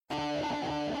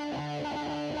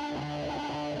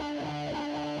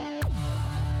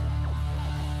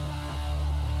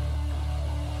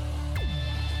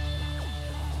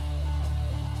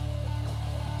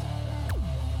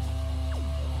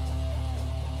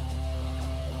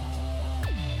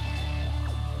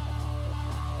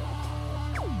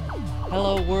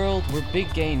Hello world, we're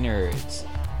big gay nerds.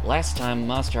 Last time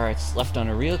Monster Arts left on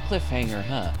a real cliffhanger,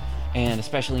 huh? And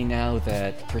especially now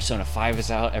that Persona 5 is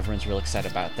out, everyone's real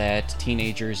excited about that.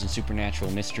 Teenagers and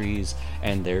supernatural mysteries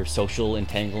and their social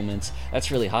entanglements.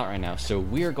 That's really hot right now, so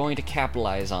we're going to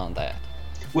capitalize on that.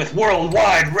 With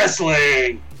Worldwide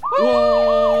Wrestling!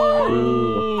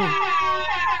 Whoa!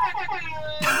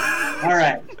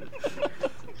 Alright.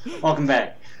 Welcome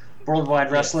back.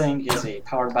 Worldwide Wrestling is a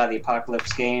Powered by the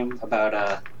Apocalypse game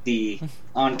about the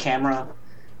on-camera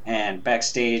and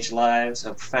backstage lives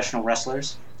of professional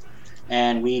wrestlers.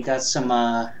 And we got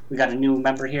a new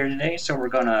member here today, so we're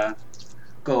gonna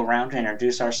go around and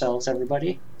introduce ourselves,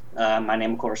 everybody. My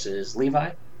name, of course, is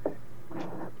Levi.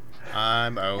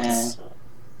 I'm Oates.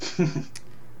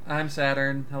 I'm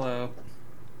Saturn. Hello.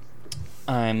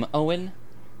 I'm Owen.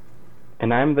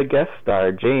 And I'm the guest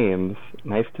star, James.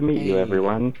 Nice to meet you,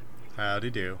 everyone. Howdy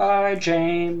do. Hi,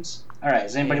 James. Alright,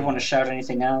 does anybody want to shout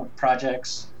anything out?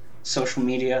 Projects? Social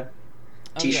media?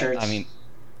 T-shirts? Yeah. I mean,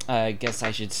 I guess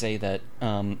I should say that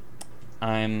I'm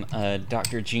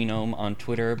Dr. Genome on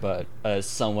Twitter, but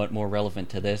somewhat more relevant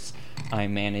to this, I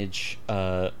manage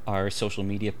our social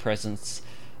media presence,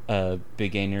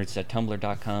 biggaynerds at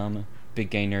tumblr.com,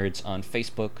 biggaynerds on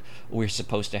Facebook. We're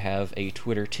supposed to have a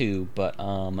Twitter too, but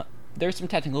there's some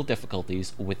technical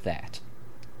difficulties with that.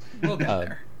 We'll get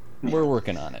there. We're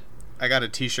working on it. I got a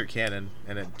t-shirt cannon,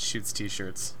 and it shoots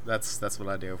t-shirts. That's what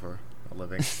I do for a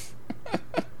living.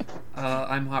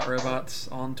 I'm Hot Robots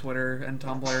on Twitter and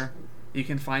Tumblr. You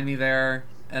can find me there,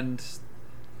 and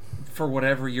for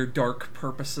whatever your dark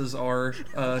purposes are,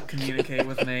 communicate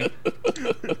with me.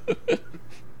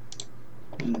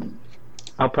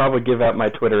 I'll probably give out my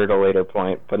Twitter at a later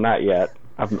point, but not yet.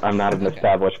 I'm not an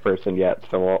established person yet,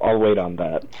 so I'll wait on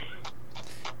that.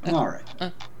 Alright.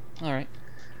 Alright.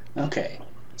 Okay.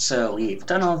 So we've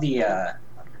done all the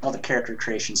character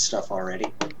creation stuff already.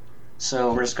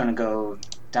 So we're just gonna go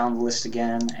down the list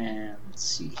again and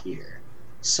see here.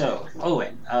 So,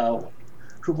 Owen,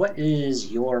 what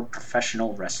is your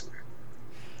professional wrestler?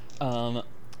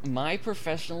 My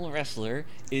professional wrestler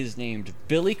is named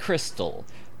Billy Crystal.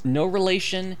 No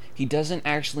relation, he doesn't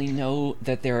actually know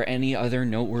that there are any other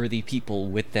noteworthy people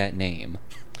with that name.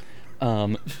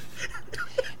 And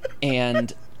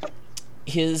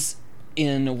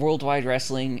in Worldwide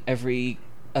Wrestling, every,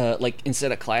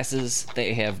 instead of classes,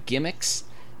 they have gimmicks,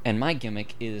 and my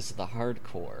gimmick is the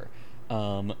hardcore.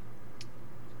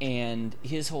 And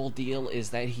his whole deal is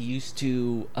that he used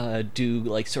to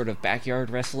do sort of backyard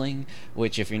wrestling,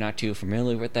 which, if you're not too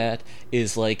familiar with that,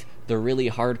 is the really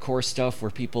hardcore stuff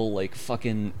where people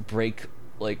fucking break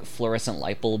fluorescent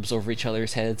light bulbs over each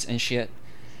other's heads and shit.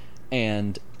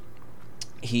 And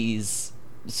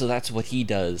so that's what he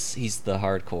does. He's the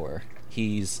hardcore.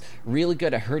 He's really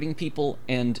good at hurting people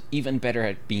and even better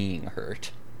at being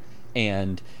hurt.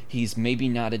 And he's maybe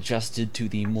not adjusted to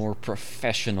the more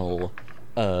professional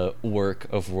work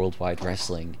of Worldwide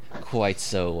Wrestling quite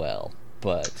so well,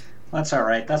 but that's all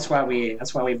right. That's why we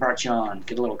brought you on.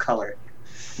 Get a little color.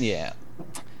 Yeah.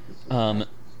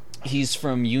 He's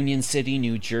from Union City,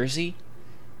 New Jersey,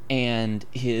 and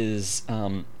his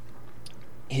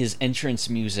entrance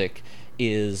music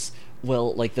is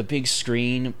the big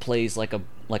screen plays like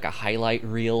a highlight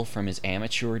reel from his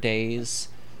amateur days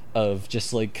of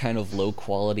just kind of low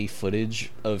quality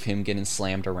footage of him getting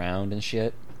slammed around and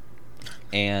shit.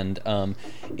 And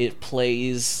it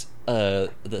plays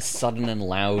the sudden and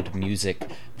loud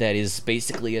music that is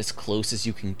basically as close as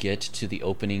you can get to the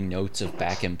opening notes of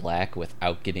Back in Black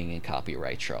without getting in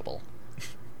copyright trouble.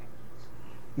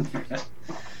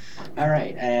 All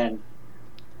right, and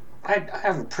I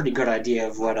have a pretty good idea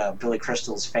of what Billy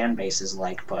Crystal's fan base is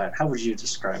like, but how would you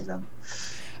describe them?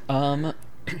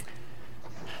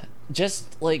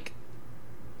 Just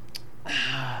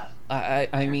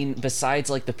I mean, besides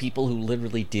the people who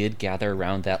literally did gather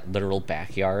around that literal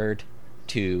backyard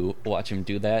to watch him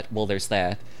do that, well, there's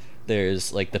that.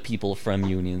 There's the people from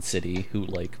Union City who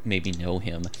maybe know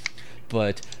him,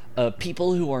 but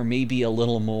people who are maybe a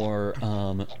little more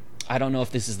I don't know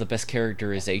if this is the best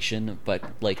characterization, but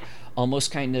almost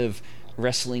kind of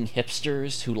wrestling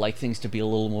hipsters who like things to be a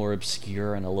little more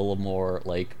obscure and a little more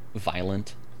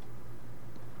violent.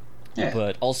 Yeah.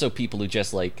 But also people who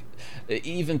just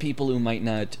even people who might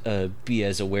not be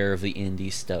as aware of the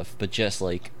indie stuff, but just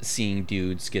seeing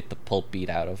dudes get the pulp beat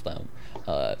out of them,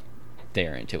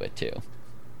 they're into it too.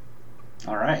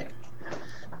 All right.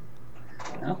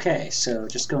 Okay, so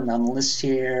just going down the list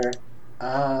here.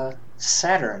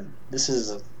 Saturn. This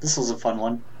was a fun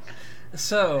one.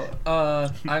 So,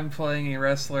 I'm playing a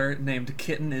wrestler named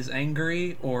Kitten is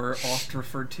Angry, or oft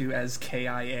referred to as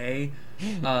KIA.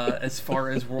 As far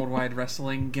as Worldwide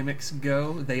Wrestling gimmicks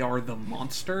go, they are the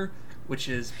Monster, which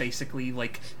is basically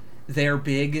like they're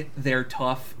big, they're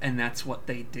tough, and that's what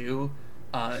they do.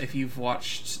 If you've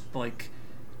watched, like,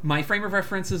 my frame of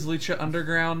reference is Lucha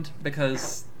Underground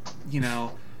because,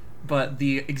 but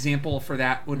the example for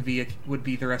that would be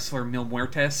the wrestler Mil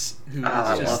Muertes,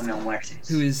 I love Mil Muertes.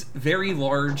 who is very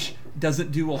large,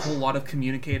 doesn't do a whole lot of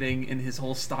communicating, and his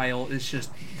whole style is just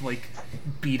like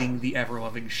beating the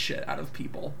ever-loving shit out of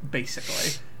people,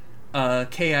 basically.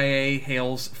 KIA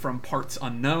hails from parts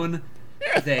unknown.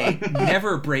 They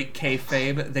never break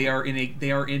kayfabe. They are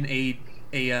in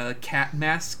a cat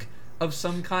mask of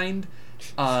some kind.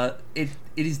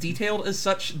 It is detailed as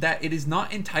such that it is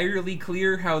not entirely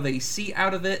clear how they see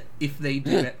out of it, if they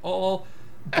do at all,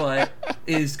 but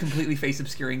is completely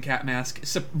face-obscuring cat mask.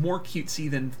 So more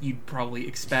cutesy than you'd probably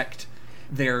expect.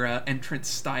 Their entrance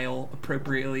style,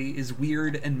 appropriately, is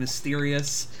weird and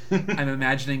mysterious. I'm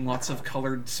imagining lots of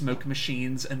colored smoke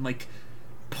machines and, like,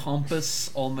 pompous,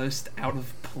 almost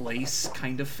out-of-place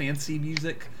kind of fancy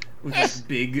music with, like,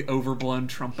 big, overblown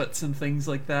trumpets and things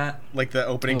like that. Like the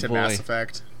opening to boy. Mass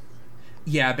Effect.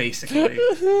 Yeah, basically.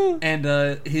 And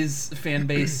his fan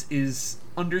base is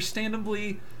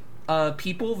understandably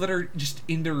people that are just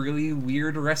into really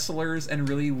weird wrestlers and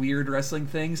really weird wrestling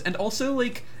things, and also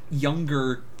like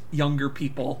younger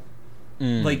people.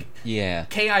 Like, Yeah.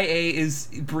 KIA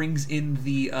brings in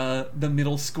the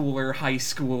middle schooler, high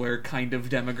schooler kind of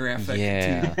demographic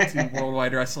Yeah. to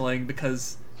Worldwide Wrestling,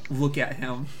 because look at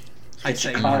him. I'd say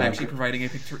I'm Chicago. actually providing a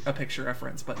picture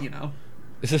reference, but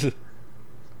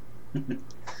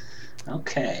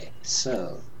Okay,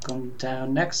 so going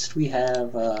down next, we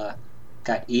have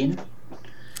got Ian.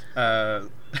 Another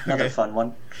Okay. fun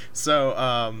one.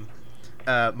 So,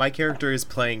 my character is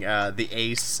playing the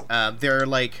Ace. They're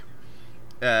like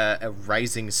a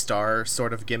rising star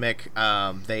sort of gimmick.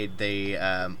 They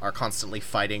are constantly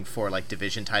fighting for like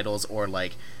division titles or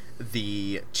like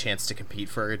the chance to compete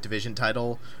for a division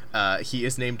title. He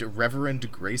is named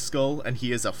Reverend Grayskull, and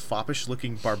he is a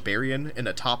foppish-looking barbarian in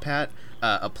a top hat,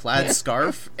 a plaid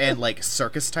scarf, and like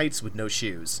circus tights with no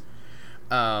shoes.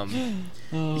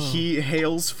 He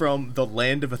hails from the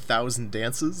land of 1,000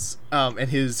 dances, and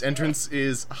his entrance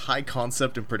is high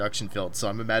concept and production filled. So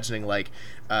I'm imagining like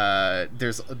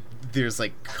there's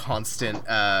like constant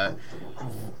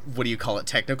what do you call it,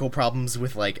 technical problems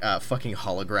with like fucking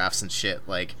holographs and shit,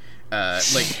 like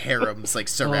harems like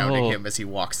surrounding him as he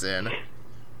walks in. Oh,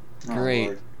 Great.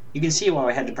 Lord. You can see why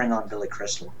I had to bring on Billy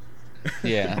Crystal.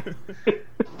 Yeah.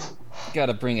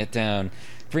 Gotta bring it down.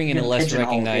 Bring in You're a less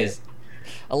pigeonholed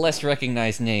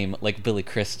recognized name like Billy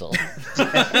Crystal.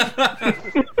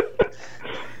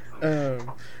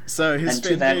 So his And to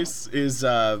fan that- base is,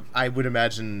 I would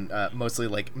imagine, mostly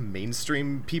like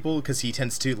mainstream people, because he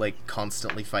tends to like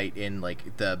constantly fight in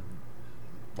like the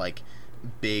like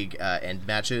big end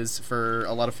matches for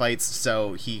a lot of fights.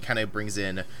 So he kind of brings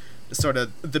in sort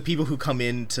of the people who come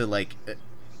in to like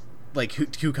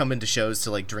who come into shows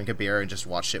to like drink a beer and just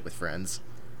watch shit with friends.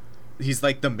 He's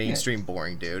like the mainstream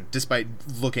boring dude, despite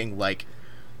looking like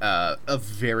a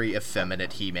very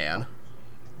effeminate He-Man.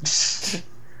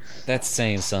 That's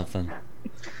saying something.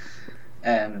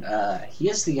 And he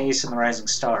is the ace and the rising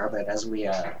star, but as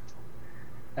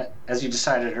you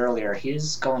decided earlier, he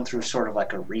is going through sort of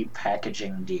like a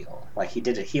repackaging deal. Like, he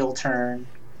did a heel turn.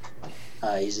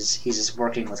 He's just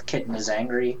working with Kitten is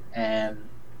Angry, and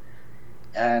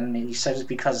he said it's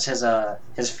because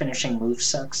his finishing move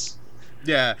sucks.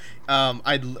 Yeah,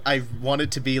 I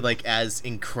wanted to be like as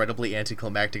incredibly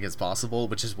anticlimactic as possible,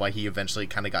 which is why he eventually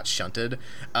kind of got shunted.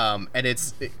 And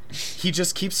he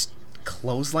just keeps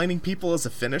clotheslining people as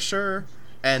a finisher,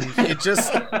 and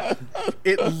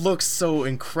it looks so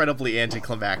incredibly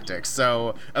anticlimactic.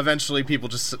 So eventually, people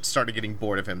just started getting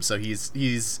bored of him. So he's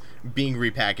being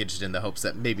repackaged in the hopes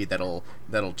that maybe that'll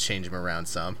change him around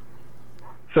some.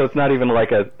 So it's not even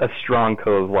like a strong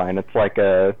clothesline. It's like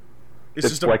a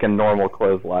It's like a normal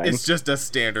clothesline. It's just a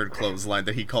standard clothesline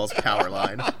that he calls power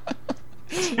line.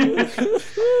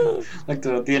 Like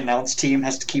the announce team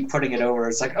has to keep putting it over.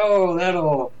 It's like, oh,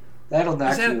 that'll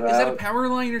knock is that you a out. power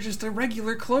line or just a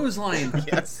regular clothesline?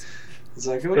 Yes. It's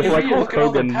like, oh, It's like Hulk look at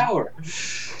all the Hogan. power.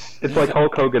 It's like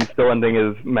Hulk Hogan still ending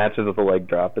his matches with a leg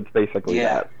drop. It's basically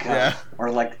Yeah, that. God. Yeah. Or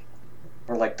like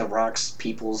the Rock's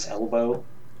people's elbow.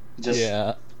 Just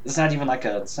Yeah. It's not even like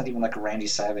a Randy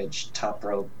Savage top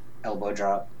rope elbow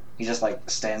drop. He just like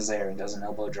stands there and does an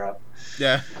elbow drop.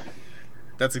 Yeah.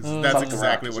 That's Fuck The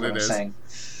exactly Rock what it I'm is. saying.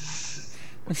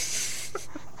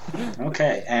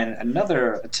 Okay, and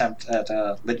another attempt at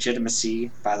legitimacy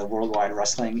by the Worldwide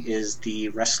Wrestling is the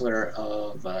wrestler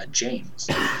of James.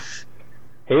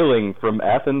 Hailing from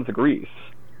Athens, Greece,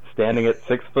 standing at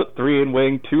 6'3" and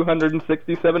weighing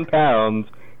 267 pounds,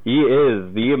 he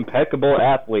is the impeccable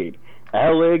athlete,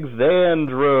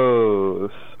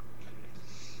 Alexandros.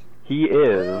 He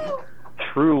is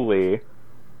truly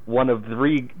one of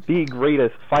the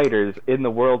greatest fighters in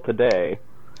the world today,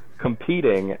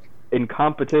 competing in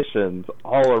competitions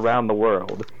all around the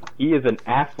world. He is an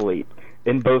athlete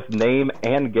in both name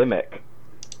and gimmick.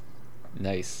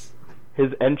 Nice.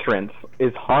 His entrance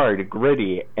is hard,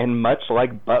 gritty, and much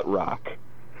like butt rock.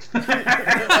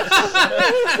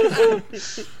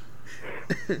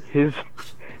 His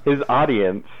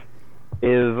audience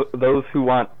is those who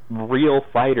want real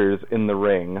fighters in the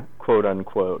ring, quote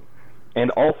unquote,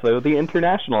 and also the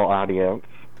international audience.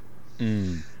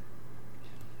 You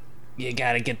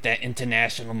gotta get that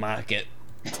international market.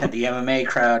 The MMA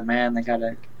crowd, man, they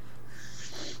gotta...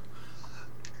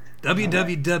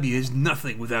 WWW is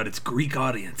nothing without its Greek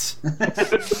audience.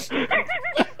 It's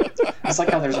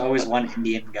like how there's always one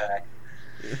Indian guy.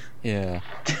 Yeah.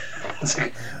 It's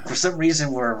like, for some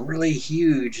reason, we're really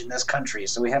huge in this country,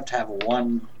 so we have to have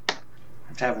one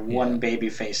baby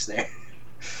face there.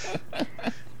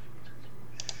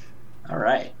 All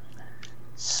right.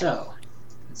 So,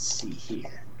 let's see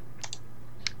here.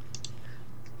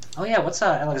 Oh yeah, what's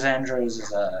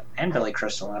Alexandros' and Billy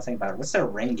Crystal? When I think about it, what's their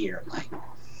ring gear like?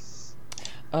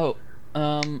 Oh,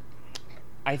 I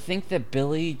think that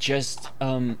Billy just,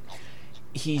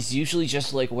 he's usually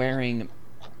just, like, wearing,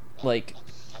 like,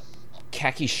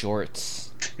 khaki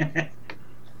shorts.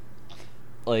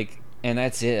 Like, and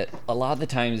that's it. A lot of the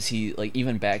times he, like,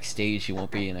 even backstage, he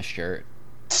won't be in a shirt.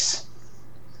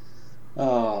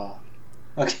 Oh,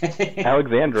 okay.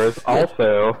 Alexandros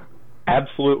also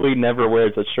absolutely never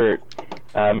wears a shirt.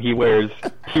 He wears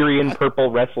Tyrian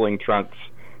purple wrestling trunks,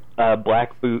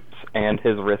 black boots, and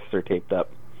his wrists are taped up.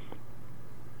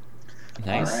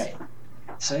 Nice. All right.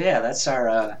 So yeah, that's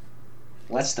our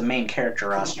that's the main character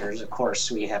rosters. Of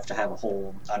course, we have to have a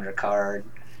whole undercard,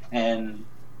 and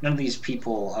none of these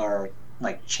people are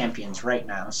like champions right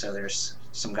now. So there's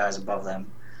some guys above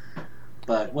them,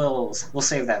 but we'll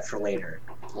save that for later.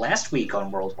 Last week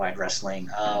on Worldwide Wrestling,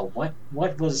 what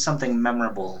was something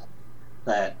memorable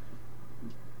that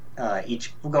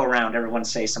we'll go around, everyone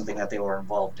say something that they were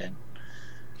involved in.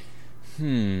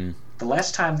 The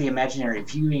last time the imaginary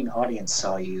viewing audience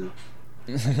saw you,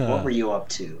 what were you up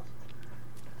to?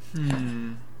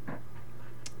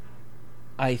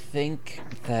 I think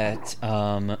that,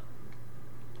 oh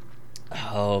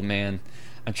man,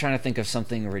 I'm trying to think of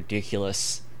something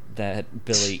ridiculous that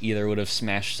Billy either would have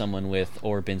smashed someone with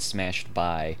or been smashed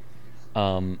by.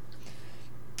 I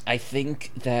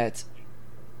think that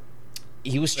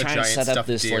he was trying to set up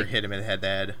this, deer like, hit him in the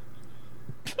head.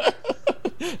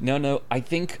 No, I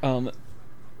think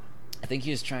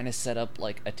he was trying to set up,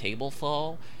 like, a table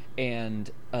fall, and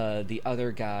the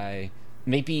other guy,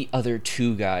 maybe other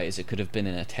two guys, it could have been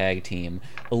in a tag team,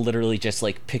 literally just,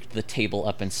 like, picked the table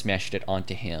up and smashed it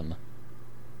onto him.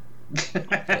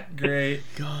 Great.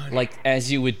 God. Like,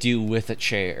 as you would do with a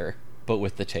chair, but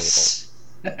with the table.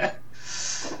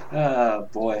 Oh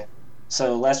boy.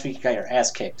 So last week you got your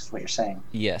ass kicked, is what you're saying.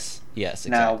 Yes,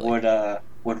 exactly. Now,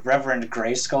 would Reverend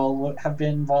Grayskull have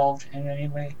been involved in any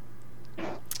way?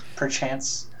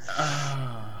 Perchance?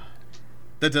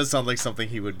 That does sound like something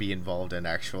he would be involved in,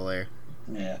 actually.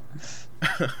 Yeah.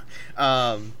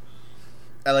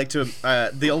 I like to.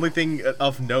 The only thing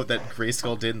of note that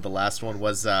Grayskull did in the last one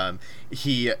was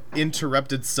he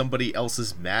interrupted somebody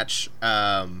else's match.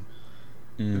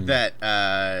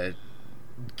 That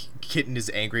Kitten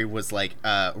is Angry was like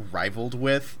rivaled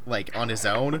with, like, on his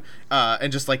own,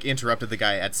 and just like interrupted the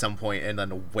guy at some point and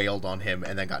then wailed on him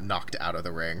and then got knocked out of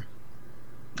the ring.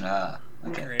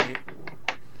 Okay. Great.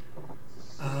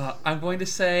 I'm going to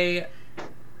say,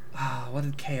 what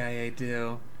did KIA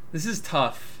do? This is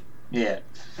tough. Yeah.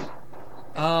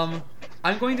 I'm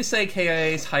going to say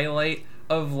KIA's highlight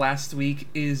of last week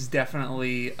is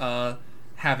definitely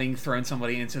having thrown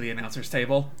somebody into the announcer's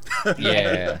table.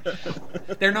 Yeah.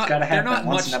 They're not once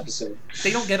much. an episode.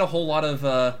 They don't get a whole lot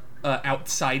of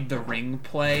outside the ring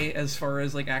play as far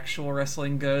as, like, actual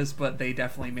wrestling goes, but they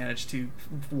definitely managed to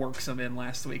work some in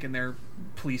last week, and they're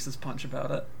pleased as punch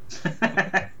about it.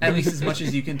 At least as much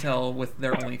as you can tell with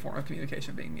their only form of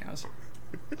communication being meows.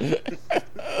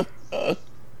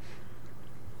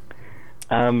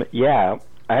 Yeah,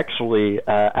 actually,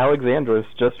 Alexandros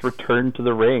just returned to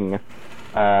the ring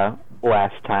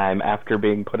last time after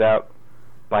being put out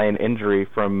by an injury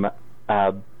from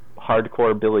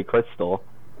hardcore Billy Crystal.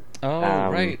 Oh,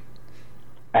 right.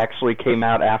 Actually came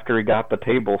out after he got the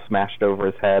table smashed over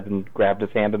his head and grabbed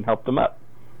his hand and helped him up.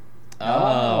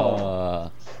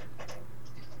 Oh.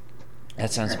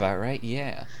 That sounds about right,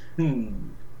 yeah.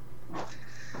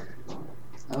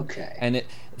 Okay. And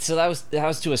so that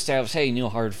was to establish, hey, no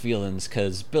hard feelings,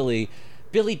 because Billy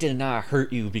did not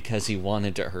hurt you because he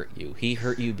wanted to hurt you. He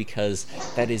hurt you because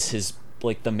that is his,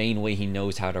 like, the main way he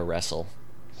knows how to wrestle.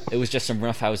 It was just some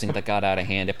roughhousing that got out of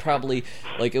hand. It probably,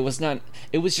 like, it was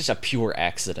just a pure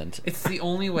accident. It's the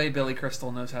only way Billy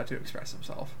Crystal knows how to express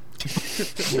himself.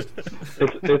 It's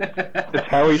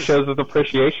how he shows his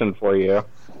appreciation for you.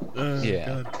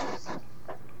 Yeah.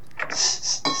 God.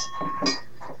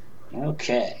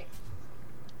 Okay.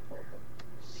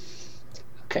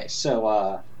 Okay,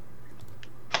 so,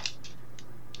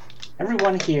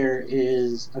 everyone here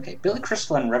is... Okay, Billy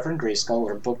Crystal and Reverend Grayskull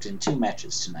are booked in 2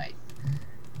 matches tonight.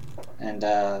 And,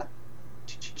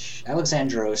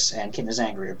 Alexandros and Kid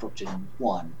Zangri are booked in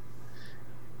 1.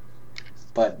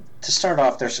 But to start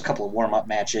off, there's a couple of warm-up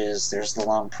matches. There's the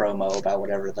long promo about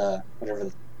whatever the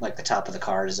top of the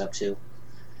card is up to.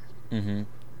 Mm-hmm.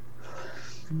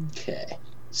 Okay,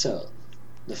 so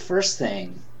the first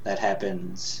thing that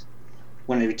happens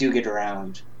when we do get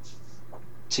around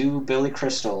to Billy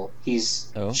Crystal,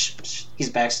 he's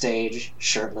backstage,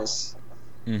 shirtless,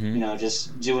 Mm-hmm.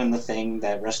 Just doing the thing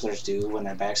that wrestlers do when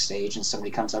they're backstage and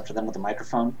somebody comes up to them with a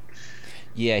microphone.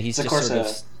 Yeah, he's It's, of just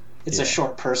course, it's a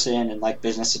short person in like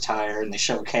business attire, and they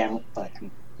show a camera,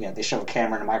 they show a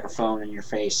camera and a microphone in your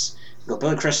face. You go,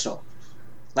 Billy Crystal.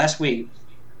 Last week,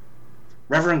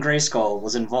 Reverend Grayskull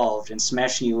was involved in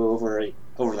smashing you over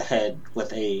the head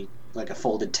with a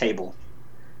folded table.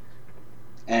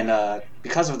 And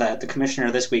because of that, the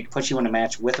commissioner this week put you in a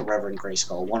match with a Reverend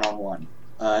Grayskull, 1-on-1.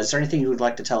 Is there anything you would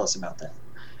like to tell us about that?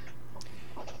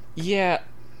 Yeah,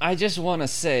 I just want to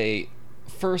say,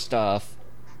 first off,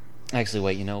 actually,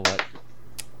 wait, you know what?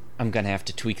 I'm gonna have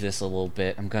to tweak this a little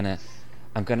bit. I'm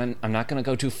not gonna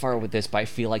go too far with this, but I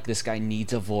feel like this guy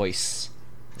needs a voice.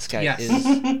 This guy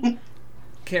is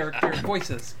Character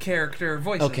voices.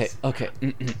 okay.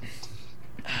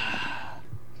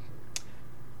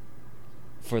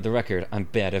 For the record, I'm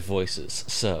bad at voices,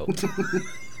 so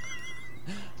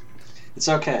It's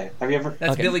okay. Have you ever...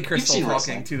 That's Okay. Billy Crystal seen talking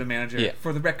wrestling. to the manager. Yeah.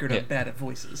 For the record, Yeah. I'm bad at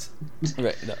voices.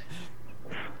 right. No.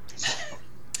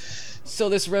 So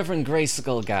this Reverend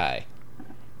Grayskull guy,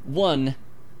 one,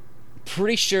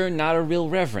 pretty sure not a real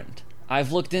reverend.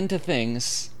 I've looked into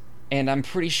things, and I'm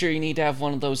pretty sure you need to have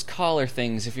one of those collar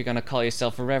things if you're gonna call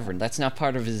yourself a reverend. That's not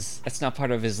part of his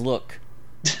look.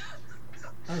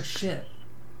 Oh, shit.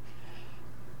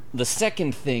 The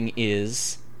second thing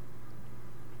is,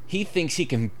 he thinks he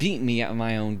can beat me at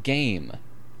my own game,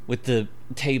 with the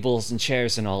tables and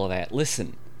chairs and all of that.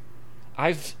 Listen,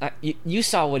 you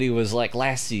saw what he was like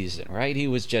last season, right? He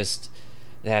was just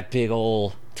that big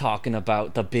ol' talking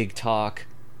about the big talk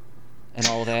and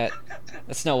all that.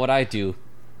 That's not what I do.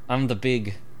 I'm the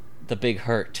big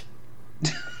hurt.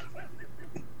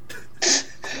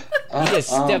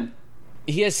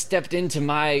 He's stepped into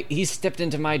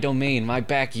my domain, my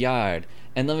backyard.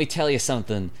 And let me tell you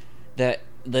something, that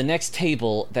the next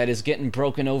table that is getting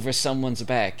broken over someone's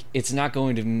back, it's not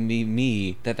going to be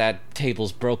me that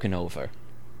table's broken over.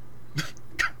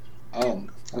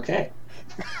 Okay.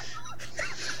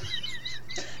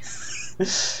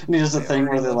 There's a thing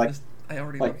where they're like... I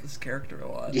already like- love this character a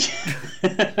lot.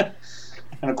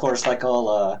 And of course, like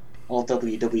all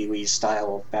WWE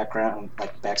style background,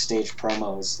 like backstage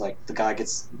promos, like the guy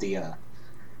gets the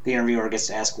interviewer gets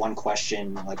to ask one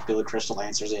question, like Billy Crystal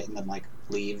answers it, and then like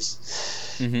leaves.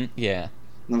 Mm-hmm. Yeah.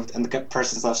 And the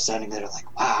person's left standing there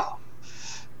like, wow.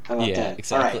 How about Yeah, that?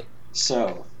 exactly. All right,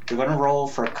 so we're gonna roll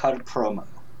for a cut promo.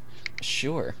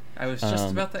 Sure. I was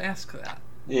just about to ask that.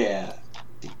 Yeah.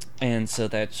 And so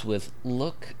that's with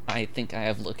look. I think I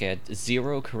have look at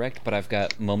 0, correct? But I've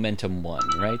got momentum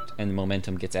 1, right? And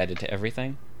momentum gets added to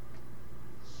everything.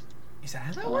 Is that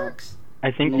how that works? I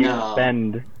think you No.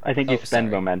 spend. I think you Oh, spend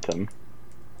sorry. momentum.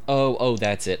 Oh,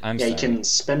 that's it. I'm Yeah, sorry. you can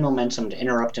spend momentum to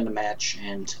interrupt in a match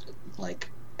and like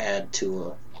add to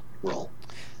a roll.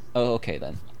 Oh, okay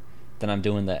then. Then I'm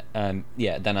doing that.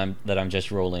 Yeah. Then I'm just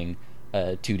rolling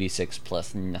 2d6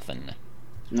 plus nothing.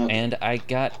 Okay. And I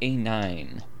got a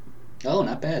 9. Oh,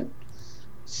 not bad.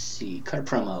 Let's see, cut a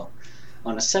promo.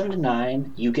 On a 7 to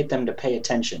 9, you get them to pay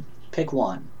attention. Pick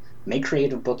one. Make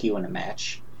creative book you in a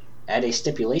match. Add a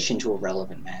stipulation to a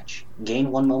relevant match. Gain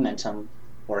 1 momentum,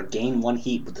 or gain 1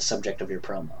 heat with the subject of your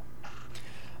promo.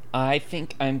 I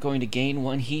think I'm going to gain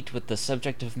 1 heat with the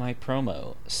subject of my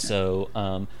promo.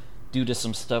 So, due to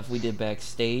some stuff we did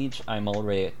backstage, I'm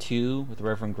already at 2 with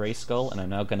Reverend Grayskull, and I'm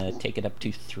now gonna take it up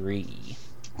to 3.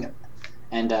 Yep.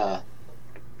 And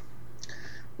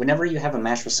whenever you have a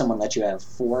match with someone that you have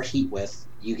 4 heat with,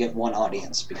 you get 1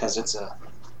 audience because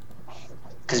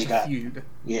you got feud.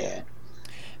 yeah.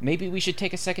 Maybe we should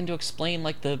take a second to explain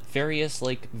like the various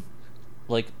like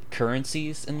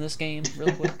currencies in this game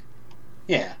real quick.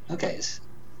 Yeah. Okay.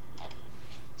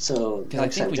 So Because I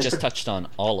think we just touched on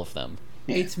all of them.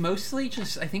 Yeah. It's mostly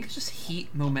just, I think it's just heat,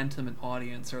 momentum, and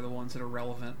audience are the ones that are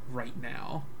relevant right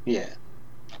now. Yeah.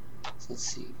 So let's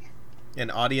see. An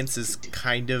audience is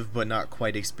kind of, but not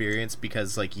quite experienced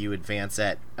because like you advance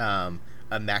at a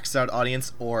maxed out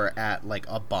audience or at like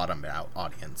a bottomed out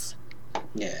audience.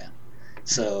 Yeah.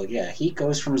 So yeah, heat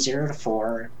goes from 0 to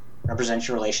 4. Represents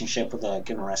your relationship with a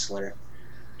given wrestler.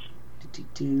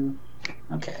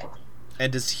 Okay.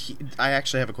 And I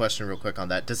actually have a question real quick on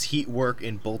that. Does heat work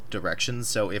in both directions?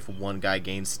 So if one guy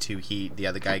gains 2 heat, the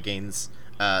other guy gains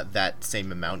that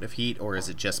same amount of heat, or is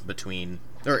it just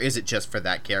for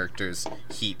that character's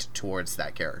heat towards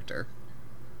that character?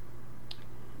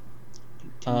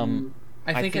 I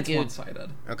think it's one-sided.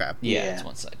 Okay. Yeah, it's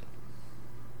one-sided.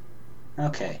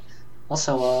 Okay.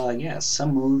 Also, yeah,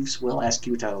 some moves will ask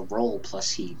you to roll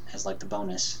plus heat as like the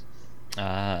bonus.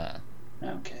 Ah.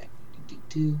 Okay.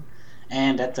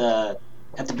 And at the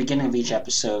beginning of each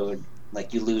episode,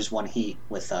 like you lose 1 heat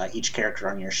with each character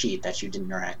on your sheet that you didn't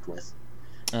interact with,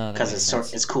 because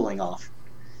it's cooling off.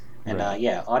 And Right.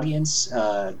 Yeah, audience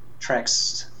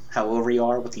tracks how over you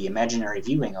are with the imaginary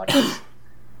viewing audience.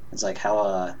 It's like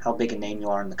how big a name you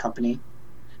are in the company.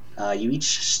 You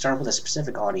each start with a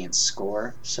specific audience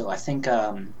score. So I think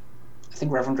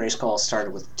Reverend Grayskull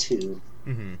started with 2.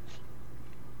 Mm-hmm.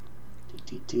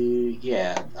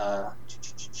 Yeah.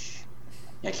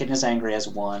 Kitten is Angry has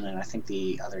 1, and I think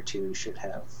the other 2 should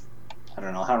have. I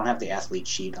don't know. I don't have the athlete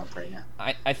sheet up right now.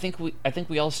 I think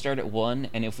we all start at 1,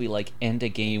 and if we like end a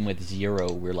game with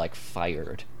 0, we're like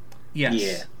fired. Yes.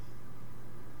 Yeah.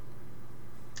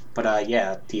 But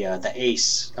the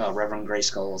ace, Reverend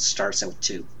Grayskull, starts at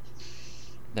 2.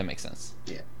 That makes sense.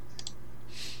 Yeah.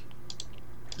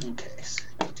 Okay.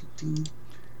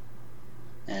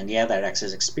 And yeah, that acts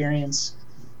as experience.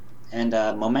 And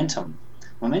momentum.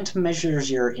 Momentum measures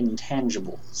your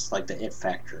intangibles, like the it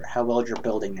factor, how well you're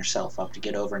building yourself up to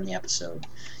get over in the episode.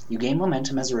 You gain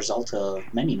momentum as a result of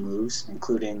many moves,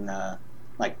 including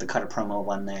like the cut a promo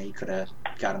one there. You could have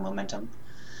got a momentum.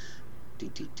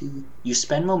 You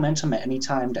spend momentum at any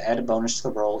time to add a bonus to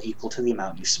the roll equal to the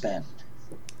amount you spend.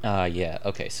 Yeah,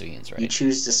 okay, so Ian's right. You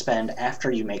choose to spend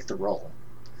after you make the roll.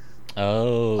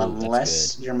 Oh, Unless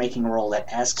that's good. you're making a roll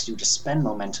that asks you to spend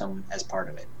momentum as part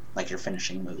of it, like your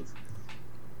finishing move.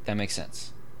 That makes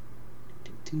sense.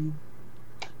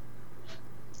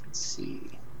 Let's see.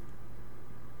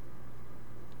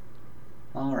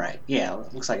 Alright, yeah,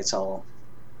 looks like it's all...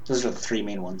 Those are the 3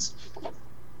 main ones.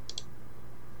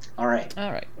 Alright.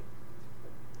 Alright.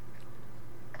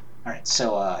 Alright,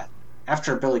 so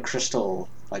after Billy Crystal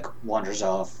like wanders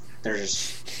off,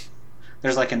 there's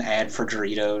like an ad for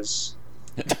Doritos.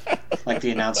 Like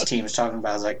the announce team is talking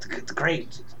about, like the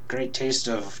great taste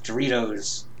of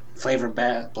Doritos, flavored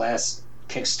blast,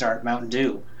 kickstart Mountain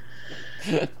Dew.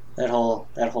 that whole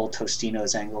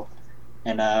Tostinos angle,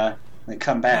 and they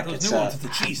come back. Those It's new ones with the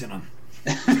cheese in them.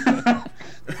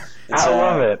 I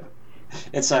love it.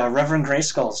 It's Reverend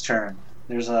Grayskull's turn.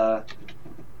 There's a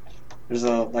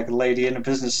like a lady in a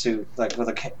business suit, like with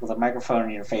a microphone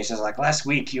in your face. It's like, last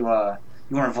week you were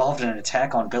involved in an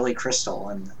attack on Billy Crystal,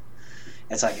 and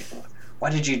it's like, why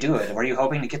did you do it? Were you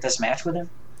hoping to get this match with him?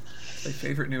 My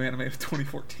favorite new anime of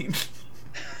 2014.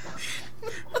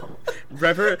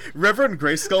 Reverend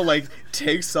Grayskull like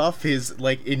takes off his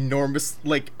like enormous,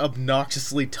 like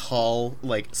obnoxiously tall,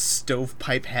 like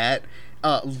stovepipe hat,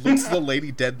 looks the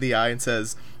lady dead in the eye and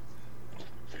says,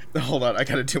 "Hold on, I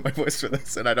gotta do my voice for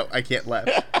this, and I can't laugh."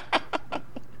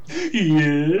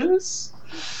 Yes.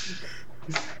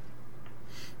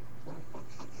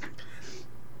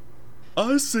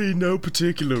 I see no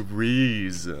particular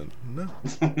reason. No.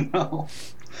 Oh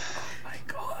my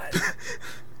god.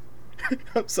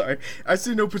 I'm sorry. I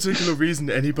see no particular reason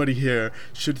anybody here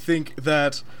should think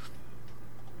that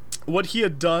what he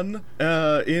had done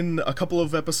in a couple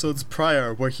of episodes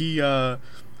prior, where he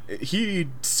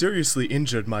seriously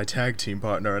injured my tag team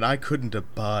partner, and I couldn't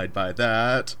abide by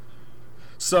that.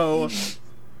 So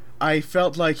I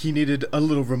felt like he needed a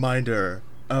little reminder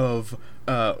of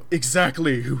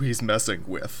exactly who he's messing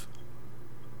with.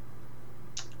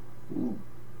 Ooh.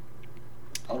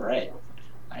 All right.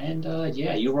 And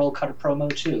yeah, you roll cut a promo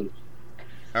too.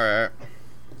 All right.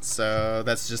 So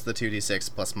that's just the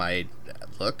 2d6 plus my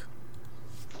look.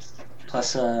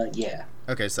 Plus, yeah.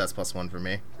 Okay, so that's +1 for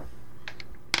me.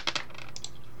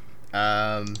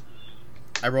 I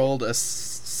rolled a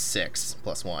 6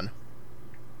 plus 1.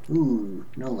 Ooh,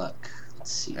 no luck.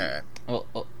 Let's see. Alright. Well,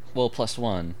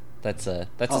 +1. That's the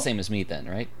same as me then,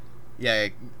 right? Yeah,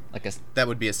 Like a that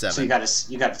would be a 7. So you got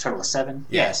a total of 7?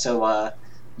 Yeah. So,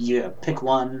 you pick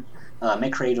one,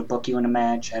 make creative book you in a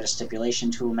match, add a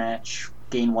stipulation to a match,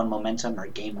 gain 1 momentum, or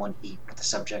gain 1 heat with the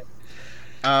subject.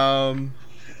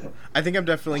 I think I'm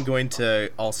definitely going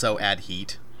to also add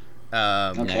heat.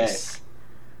 Okay. nice.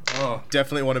 Oh,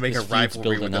 Definitely want to make His a feud's rivalry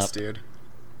with building this up. dude.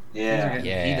 things are Yeah.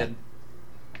 getting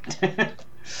Yeah. heated.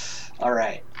 All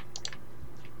right.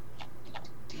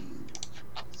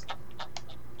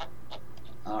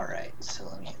 All right. So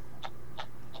let me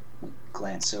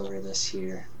glance over this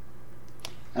here.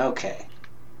 Okay.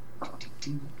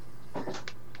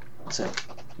 So,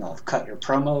 cut your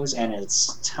promos, and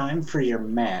it's time for your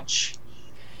match.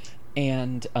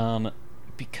 And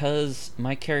because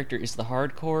my character is the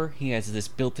hardcore, he has this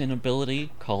built-in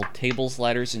ability called Tables,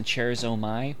 Ladders, and Chairs Oh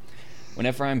My.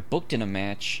 Whenever I'm booked in a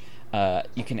match,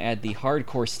 you can add the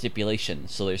hardcore stipulation,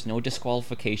 so there's no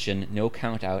disqualification, no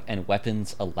count-out, and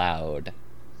weapons allowed.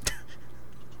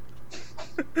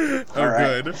 Oh,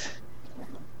 Alright. good.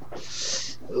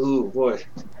 Ooh, boy.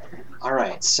 All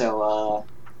right, so,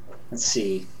 let's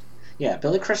see. Yeah,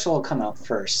 Billy Crystal will come out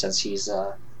first, since he's,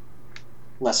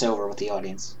 less over with the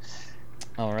audience.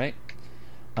 Alright.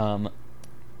 Well,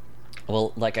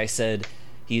 like I said,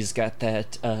 he's got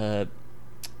that,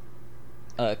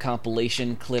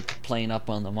 compilation clip playing up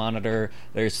on the monitor.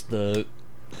 There's the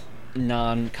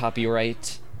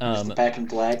non-copyright, There's the Back in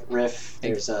Black riff.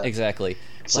 There's a... exactly.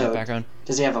 So, Black background.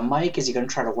 does he have a mic? Is he going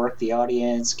to try to work the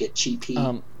audience, get cheap heat?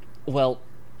 Well,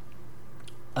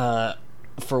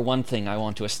 for one thing, I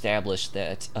want to establish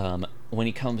that when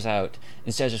he comes out,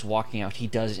 instead of just walking out, he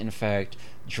does, in fact,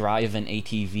 drive an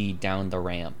ATV down the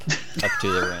ramp up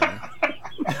to the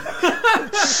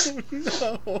ring.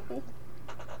 No.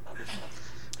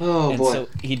 Oh, And boy. so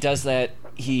he does that.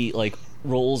 He, like,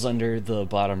 rolls under the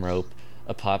bottom rope,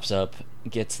 pops up,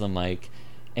 gets the mic,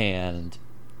 and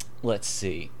let's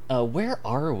see. Where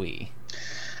are we?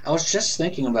 I was just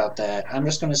thinking about that. I'm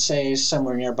just going to say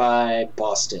somewhere nearby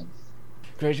Boston.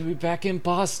 Great to be back in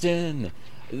Boston.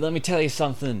 Let me tell you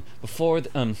something. Before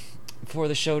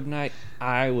the show tonight,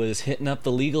 I was hitting up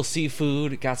the legal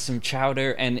seafood, got some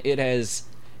chowder, and it has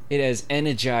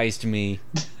energized me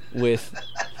with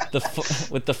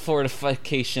with the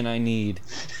fortification I need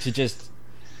to just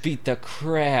beat the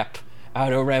crap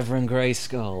out of Reverend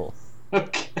Grayskull.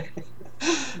 Okay.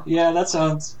 Yeah, that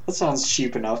sounds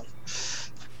cheap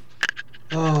enough.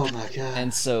 Oh my god.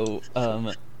 And so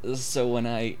when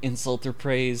I insult or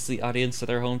praise the audience of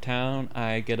their hometown,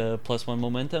 I get a +1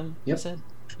 momentum. You Yep. said?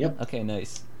 Yep. Okay,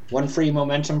 nice. 1 free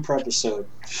momentum per episode.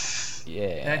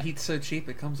 Yeah. That heat's so cheap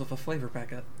it comes with a flavor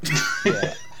packet.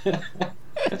 Yeah.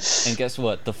 And guess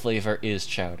what? The flavor is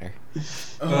chowder.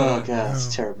 Oh god,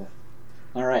 it's terrible.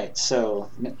 All right, so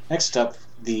next up,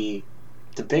 the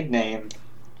big name,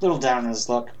 little down on his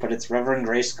luck, but it's Reverend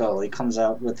Grayskull. He comes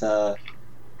out with what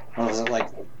was it,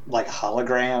 like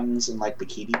holograms and like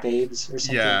bikini babes or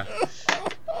something? Yeah.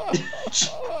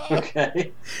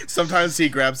 Okay. Sometimes he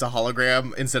grabs a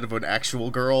hologram instead of an actual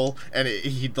girl, and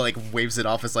he like waves it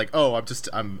off as like, "Oh,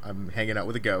 I'm hanging out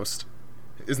with a ghost."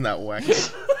 Isn't that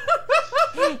wacky?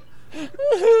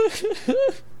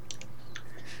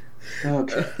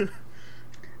 Okay.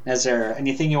 Is there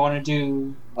anything you want to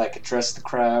do, like address the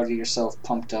crowd, get yourself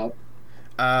pumped up?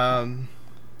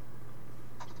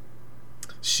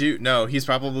 Shoot, no. He's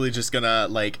probably just gonna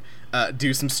like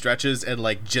do some stretches and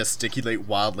like gesticulate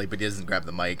wildly, but he doesn't grab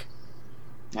the mic.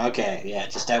 Okay, yeah,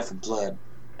 just out for blood.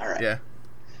 All right. Yeah.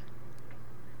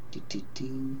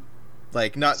 Do.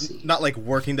 Like Let's see. not like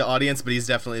working the audience, but he's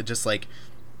definitely just like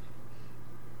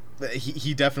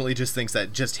he definitely just thinks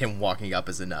that just him walking up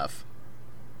is enough.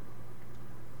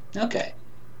 Okay.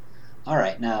 All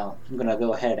right, now I'm going to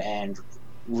go ahead and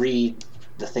read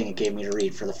the thing it gave me to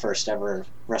read for the first ever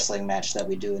wrestling match that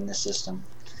we do in this system.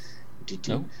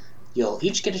 Oh. You'll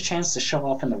each get a chance to show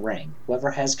off in the ring.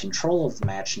 Whoever has control of the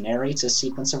match narrates a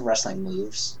sequence of wrestling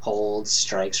moves, holds,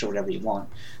 strikes, or whatever you want,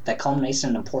 that culminates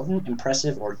in an important,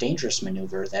 impressive, or dangerous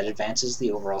maneuver that advances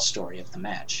the overall story of the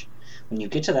match. When you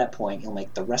get to that point, you'll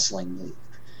make the wrestling move.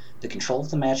 The control of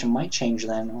the match might change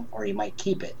then, or you might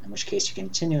keep it, in which case you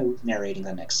continue narrating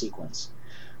the next sequence.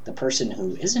 The person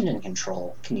who isn't in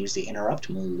control can use the interrupt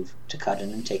move to cut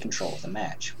in and take control of the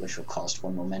match, which will cost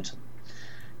 1 momentum.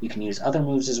 You can use other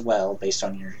moves as well based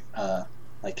on your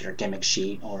like your gimmick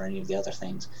sheet or any of the other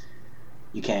things.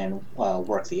 You can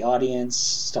work the audience,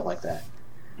 stuff like that.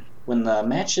 When the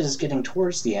match is getting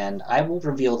towards the end, I will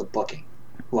reveal the booking,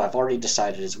 who I've already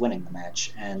decided is winning the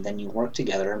match, and then you work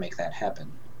together to make that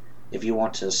happen. If you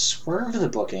want to swerve the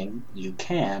booking, you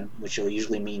can, which will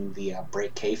usually mean the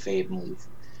break kayfabe move.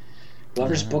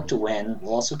 Whoever's booked to win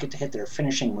will also get to hit their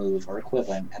finishing move or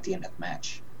equivalent at the end of the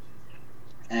match.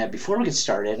 Before we get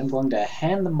started, I'm going to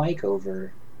hand the mic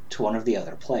over to one of the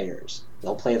other players.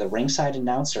 They'll play the ringside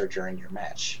announcer during your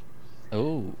match.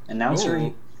 Oh.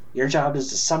 Announcer, your job is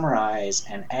to summarize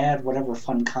and add whatever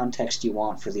fun context you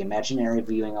want for the imaginary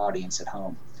viewing audience at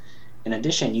home. In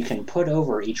addition, you can put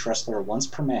over each wrestler once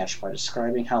per match by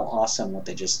describing how awesome what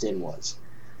they just did was.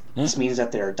 This means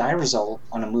that their die result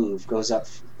on a move goes up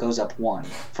 1,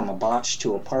 from a botch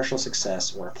to a partial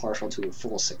success or a partial to a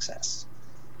full success.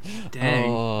 Dang.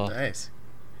 Oh. Nice.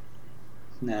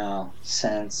 Now,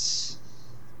 since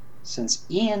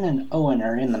Ian and Owen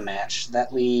are in the match,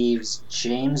 that leaves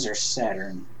James or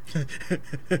Saturn.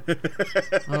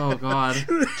 Oh God.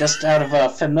 Just out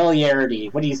of familiarity,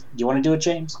 do you want to do it,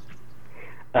 James?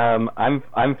 I'm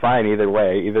fine either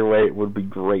way. Either way would be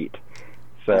great.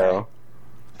 So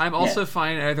I'm also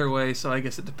fine either way, so I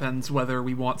guess it depends whether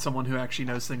we want someone who actually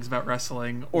knows things about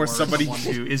wrestling Or somebody- someone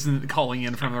who isn't calling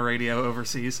in from the radio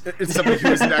overseas. It's somebody who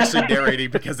isn't actually narrating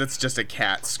because it's just a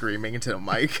cat screaming into a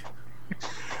mic.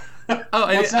 Oh,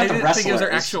 I it's not the didn't think those are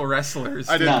wrestlers. actual wrestlers.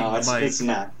 I didn't- No, Like, it's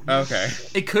not. Okay.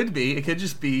 It could be. It could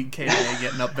just be KA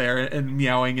getting up there and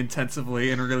meowing intensively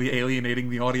and really alienating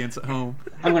the audience at home.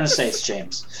 I'm going to say it's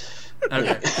James.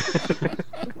 Okay.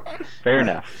 fair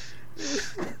enough.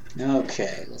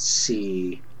 Okay, let's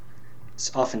see.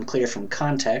 It's often clear from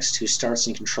context who starts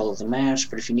in control of the match,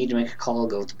 but if you need to make a call,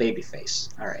 go with the babyface.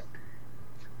 Alright.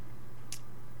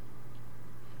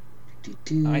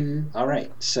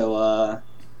 Alright, so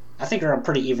I think we're on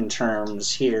pretty even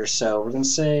terms here, so we're going to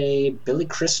say Billy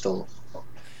Crystal.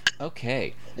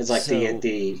 Okay. It's like So-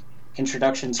 the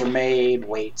introductions are made,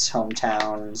 weights,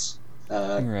 hometowns,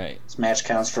 Right. this match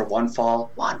counts for one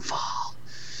fall.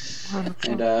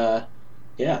 And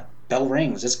yeah, bell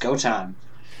rings, it's go time.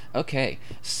 Okay,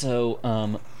 so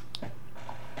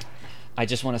I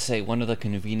just want to say one of the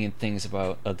convenient things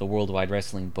about the Worldwide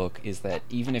Wrestling book is that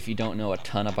even if you don't know a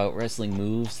ton about wrestling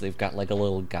moves, they've got like a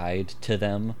little guide to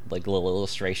them, like little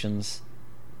illustrations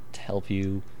to help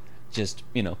you just,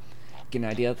 get an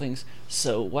idea of things.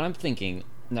 So what I'm thinking,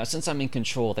 now since I'm in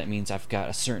control, that means I've got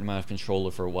a certain amount of control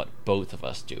over what both of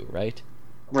us do, right?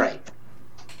 Right.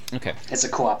 Okay. It's a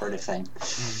cooperative thing.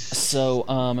 So,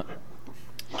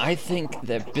 I think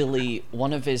that Billy,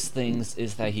 one of his things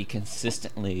is that he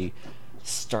consistently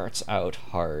starts out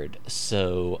hard.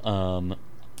 So,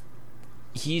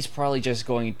 he's probably just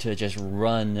going to just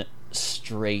run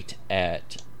straight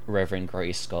at Reverend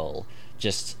Grayskull,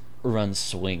 just run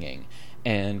swinging.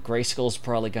 And Grayskull's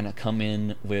probably going to come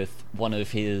in with one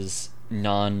of his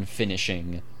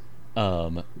non-finishing,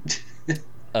 I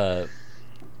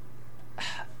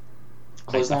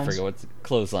Clotheslines? forget what's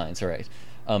clotheslines, right?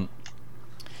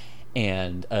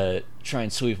 And try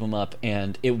and sweep him up,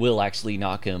 and it will actually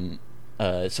knock him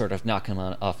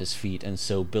off his feet, and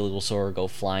so Billy will sort of go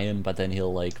flying, but then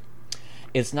he'll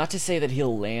it's not to say that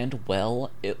he'll land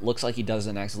well. It looks like he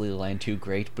doesn't actually land too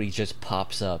great, but he just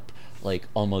pops up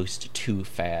almost too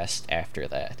fast after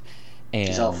that. And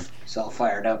He's all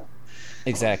fired up.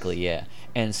 exactly, yeah.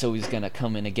 And so he's gonna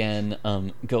come in again,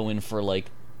 go in for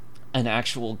an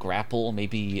actual grapple,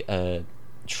 maybe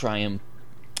try and,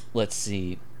 let's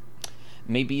see,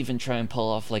 maybe even try and pull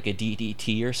off a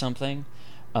DDT or something.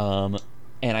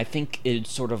 And I think it'd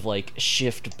sort of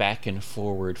shift back and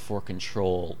forward for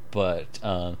control, but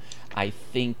I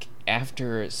think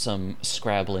after some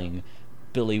scrabbling,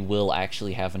 Billy will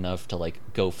actually have enough to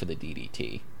go for the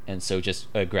DDT. And so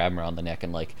just grab him around the neck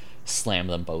and slam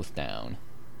them both down.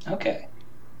 Okay.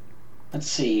 Let's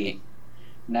see.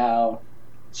 Now,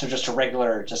 so just a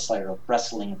regular, a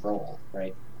wrestling roll,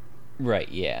 right? Right,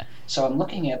 yeah. So I'm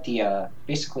looking at the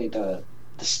basically the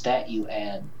stat you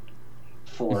add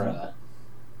for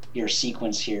your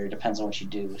sequence here. Depends on what you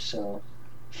do. So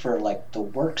for the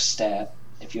work stat,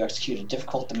 if you execute a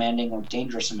difficult, demanding, or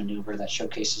dangerous maneuver that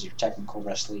showcases your technical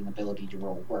wrestling ability to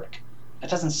roll work,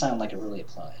 that doesn't sound like it really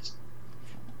applies.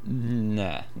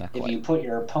 Nah, not If quite. you put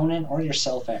your opponent or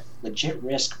yourself at legit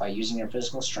risk by using your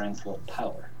physical strength, roll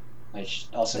power, which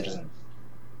also doesn't.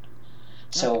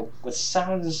 So what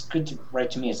sounds good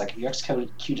to me is if you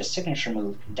execute a signature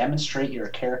move, demonstrate your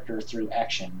character through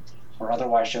action, or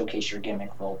otherwise showcase your gimmick,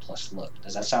 roll plus look.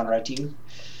 Does that sound right to you?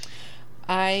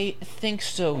 I think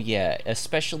so, yeah.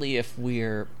 Especially if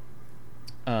we're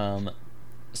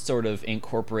sort of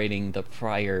incorporating the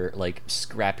prior like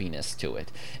scrappiness to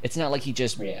it. It's not like he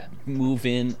just Yeah. moved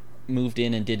in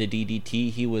and did a DDT.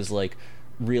 He was like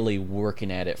really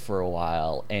working at it for a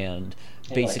while and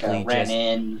Yeah, basically like, ran just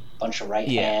in, bunch of right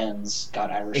Yeah. hands,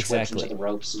 got Irish whips Exactly. into the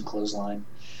ropes and clothesline.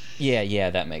 yeah,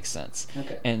 that makes sense.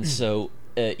 Okay. And so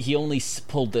he only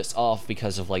pulled this off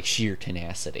because of like sheer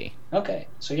tenacity. Okay,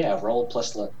 so yeah, roll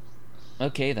plus luck.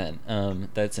 Okay then,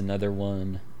 that's another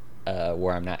one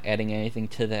where I'm not adding anything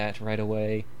to that right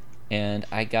away, and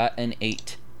I got an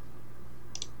 8.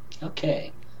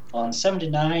 Okay. On 7 to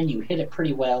 9, you hit it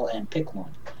pretty well and pick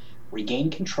one. Regain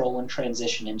control and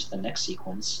transition into the next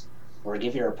sequence, or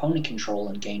give your opponent control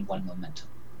and gain 1 momentum.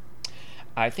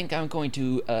 I think I'm going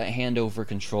to hand over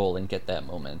control and get that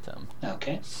momentum.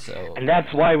 Okay. So And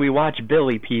that's why we watch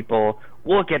Billy, people.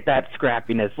 Look at that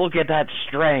scrappiness. Look at that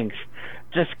strength.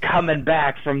 Just coming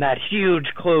back from that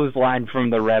huge clothesline from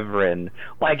the Reverend.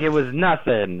 Like it was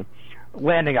nothing.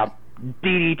 Landing a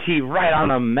DDT right on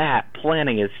the mat,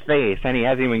 planting his face. And he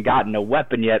hasn't even gotten a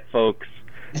weapon yet, folks.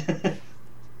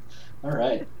 All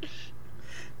right.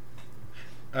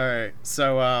 All right,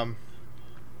 so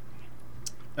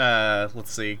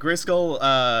let's see. Grayskull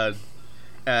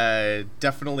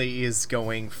definitely is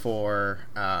going for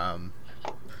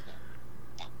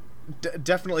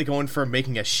definitely going for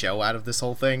making a show out of this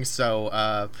whole thing.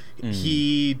 So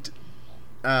he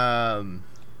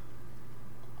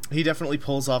definitely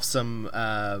pulls off some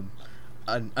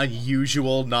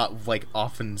unusual, not like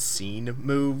often seen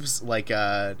moves, like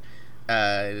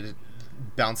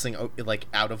bouncing like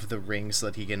out of the ring so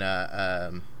that he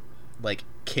can like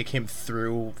kick him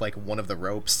through like one of the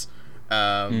ropes.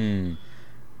 God,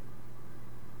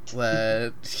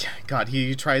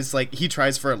 he tries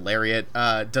for a lariat,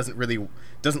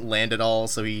 doesn't land at all,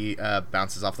 so he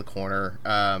bounces off the corner.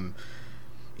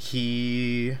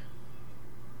 He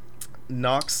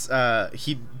knocks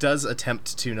he does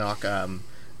attempt to knock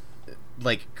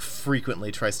like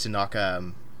frequently tries to knock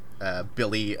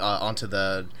Billy onto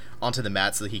the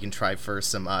mat so that he can try for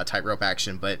some tightrope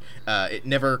action, but it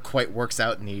never quite works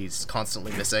out and he's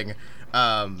constantly missing.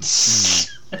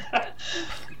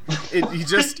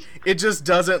 It just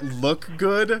doesn't look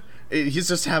good. He's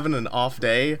just having an off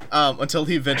day until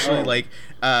he eventually like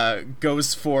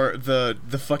goes for the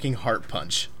fucking heart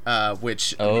punch,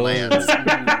 which lands.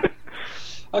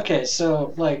 Okay,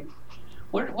 so like,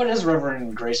 what is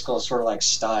Reverend Grayskull's sort of like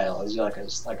style? Is he like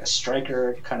a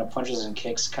striker, kind of punches and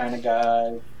kicks kind of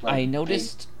guy? Like, I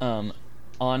noticed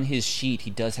on his sheet he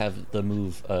does have the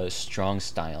move strong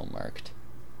style marked.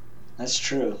 That's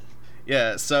true.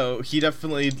 Yeah, so he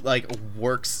definitely like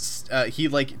works. He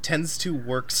like tends to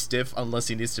work stiff unless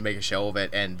he needs to make a show of it,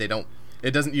 and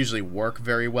it doesn't usually work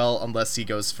very well unless he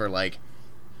goes for like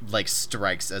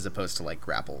strikes as opposed to like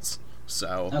grapples.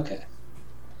 So Okay.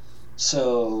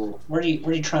 So where are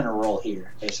you trying to roll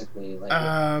here, basically? Like,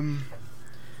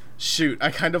 shoot, I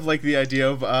kind of like the idea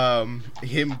of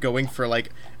him going for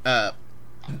like a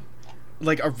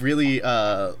really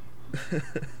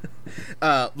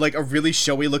like a really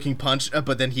showy looking punch,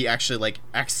 but then he actually like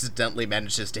accidentally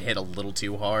manages to hit a little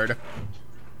too hard.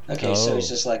 okay, so Oh. it's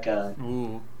just like a.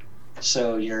 Ooh.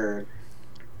 So you're.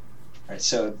 Alright,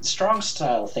 so the strong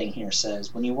style thing here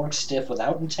says when you work stiff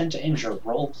without intent to injure,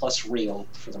 roll plus reel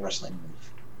for the wrestling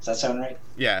move. Does that sound right?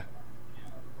 Yeah.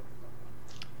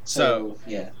 So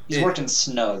yeah, he's it- working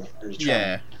snug. Or he's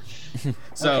Yeah. trying.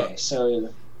 So Okay,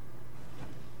 so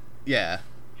yeah,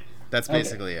 that's Okay.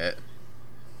 basically it.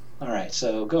 alright,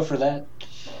 so go for that.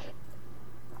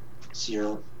 So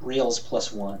your reel's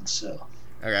 +1, so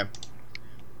Okay.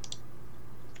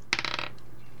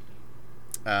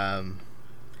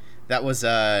 That was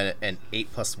an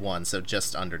 8 plus 1, so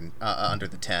just under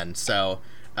the 10. So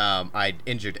I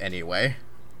injured anyway.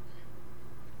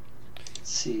 let's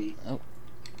see. Oh.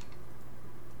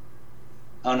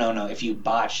 Oh no, if you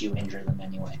botch you injure them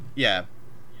anyway. Yeah.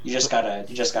 You just got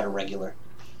a regular.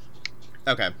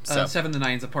 Okay. So 7 to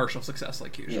 9 is a partial success,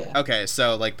 like usual. Yeah. okay.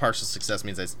 So like partial success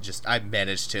means I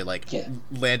managed to like Yeah.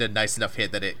 land a nice enough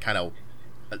hit that it kind of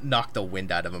knocked the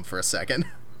wind out of him for a second.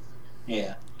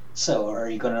 Yeah. So, are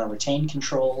you going to retain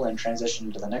control and transition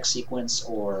to the next sequence,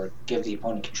 or give the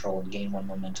opponent control and gain 1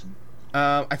 momentum?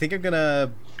 I think I'm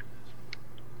gonna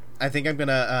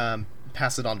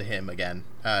pass it on to him again.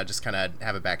 Just kind of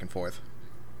have it back and forth.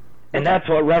 And that's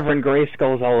what Reverend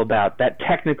Grayskull's all about. That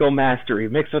technical mastery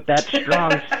mixed with that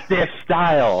strong, stiff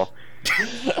style.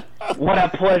 What a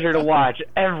pleasure to watch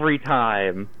every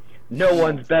time. No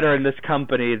one's better in this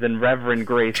company than Reverend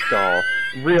Grayskull.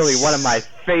 Really, one of my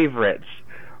favorites.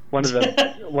 One of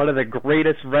the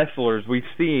greatest wrestlers we've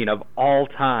seen of all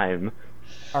time.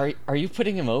 Are you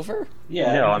putting him over?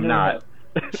 Yeah. No, I'm not.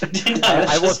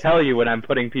 I will tell you when I'm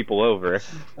putting people over.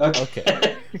 Okay.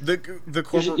 Okay. The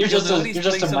corporate. You're just You'll know a he's you're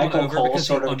just putting a someone Michael over Cole because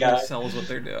sort he of guy. undersells what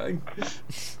they're doing.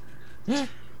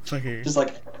 fucking-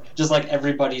 Just like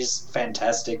everybody's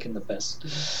fantastic in the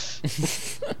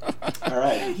fest. All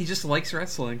right. He just likes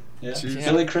wrestling. Yeah. Jeez.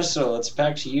 Billy Crystal, it's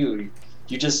back to you.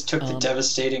 You just took the Um,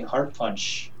 devastating heart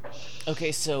punch.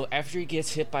 Okay, so after he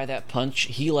gets hit by that punch,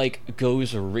 he like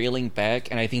goes reeling back,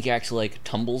 and I think he actually like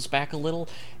tumbles back a little,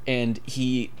 and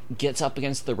he gets up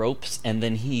against the ropes, and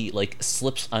then he like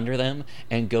slips under them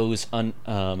and goes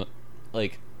under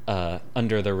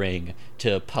the ring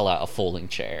to pull out a folding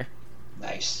chair.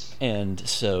 Nice. And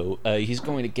so he's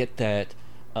going to get that,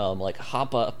 like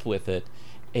hop up with it,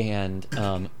 and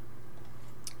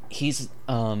he's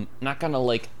not gonna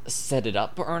like set it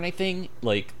up or anything.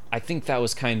 Like I think that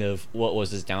was kind of what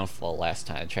was his downfall last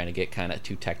time, trying to get kind of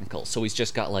too technical. So he's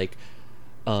just got like,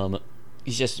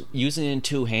 he's just using it in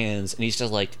two hands, and he's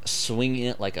just like swinging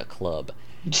it like a club.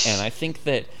 And I think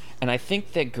that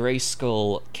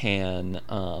Grayskull can,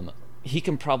 he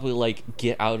can probably like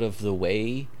get out of the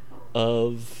way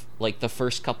of like the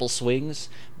first couple swings,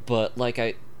 but like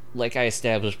I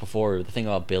established before, the thing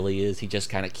about Billy is he just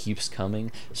kind of keeps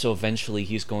coming. So eventually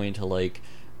he's going to like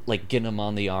get him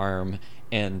on the arm,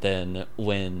 and then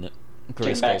when Get back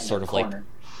Grayskull in sort the of like, corner.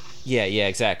 yeah,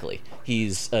 exactly.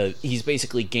 He's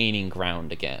basically gaining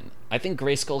ground again. I think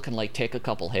Grayskull can like take a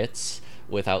couple hits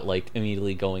without like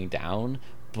immediately going down,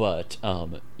 but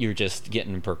you're just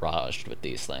getting barraged with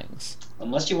these things.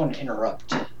 Unless you want to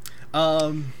interrupt.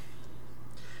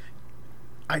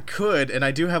 I could, and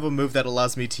I do have a move that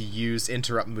allows me to use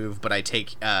interrupt move, but I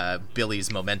take Billy's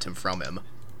momentum from him.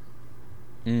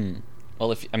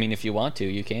 Well, if you want to,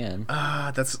 you can.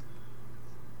 That's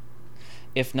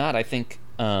If not, I think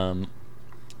then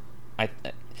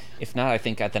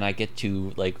I get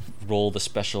to like roll the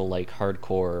special like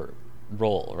hardcore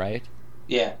roll, right?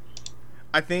 Yeah.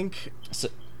 I think So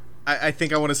I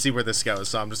think I want to see where this goes,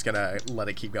 so I'm just gonna let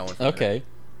it keep going. For a minute.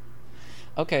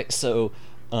 okay, so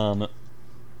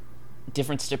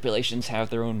different stipulations have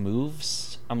their own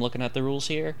moves. I'm looking at the rules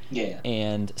here. Yeah.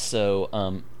 And so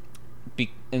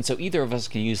so either of us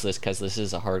can use this because this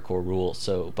is a hardcore rule.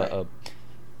 So, but Right.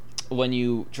 when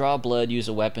you draw blood, use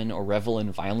a weapon, or revel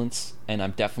in violence, and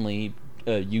I'm definitely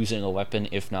using a weapon,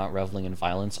 if not reveling in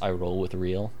violence, I roll with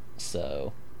real.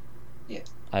 So, Yeah.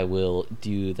 I will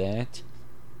do that.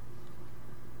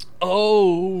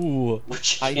 Oh,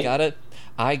 Which I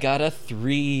got a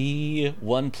 3.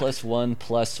 1 + 1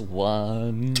 +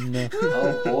 1.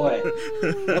 Oh boy.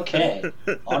 Okay.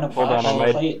 On a Hold on,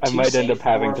 botch, play it I too might end safe up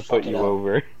having or to fuck put it you up.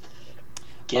 over.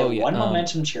 Give Oh, yeah, one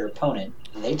momentum to your opponent.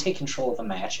 They take control of the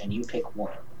match, and you pick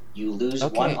one. You lose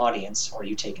Okay. one audience, or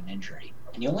you take an injury.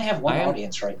 And you only have one I am-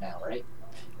 audience right now, right?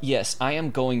 Yes, I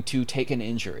am going to take an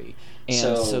injury, and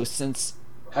So- so since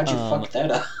How'd you fuck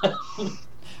that up?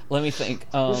 let me think.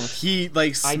 He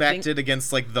like I smacked think- it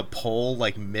against like the pole,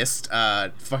 like missed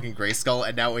fucking Grayskull,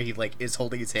 and now he like is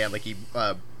holding his hand like he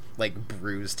like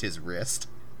bruised his wrist.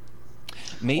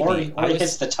 Maybe or he I was,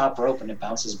 hits the top rope and it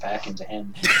bounces back into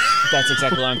him. that's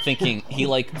exactly what I'm thinking. He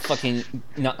like fucking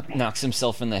knocks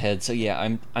himself in the head. So yeah,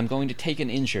 I'm going to take an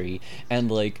injury,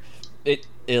 and like it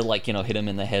like hit him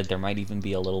in the head. There might even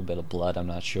be a little bit of blood. I'm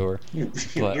not sure. Your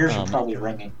But, ears are probably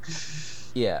ringing.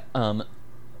 Yeah.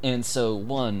 And so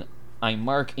one, I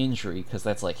mark injury because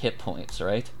that's like hit points,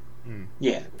 right?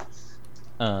 Yeah.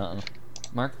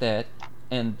 Mark that,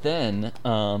 and then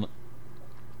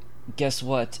guess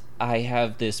what? I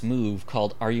have this move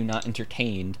called Are You Not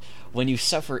Entertained? When you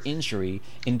suffer injury,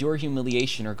 endure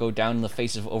humiliation, or go down in the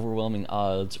face of overwhelming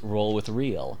odds, roll with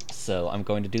real. So I'm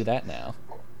going to do that now.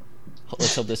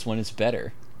 Let's hope this one is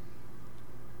better.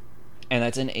 And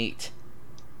that's an 8.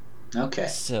 Okay.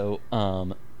 So,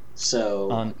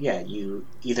 So, yeah, you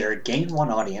either gain one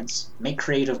audience, make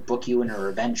creative book you in a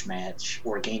revenge match,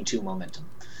 or gain 2 momentum.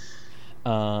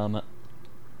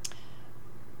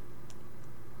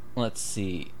 let's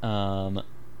see. I'm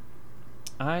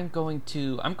going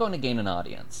to gain an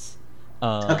audience.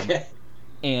 Okay.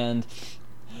 And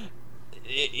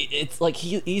it's like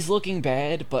he's looking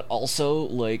bad, but also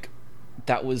like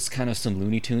that was kind of some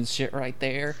Looney Tunes shit right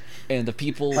there. And the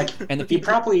people Like, and the he people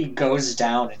probably goes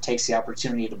down and takes the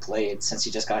opportunity to blade since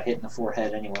he just got hit in the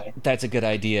forehead anyway. that's a good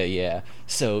idea, yeah.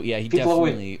 So yeah, he People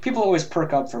definitely always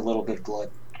perk up for a little bit of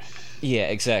blood. yeah,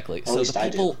 exactly. Or at So least the I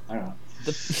people do. I don't know.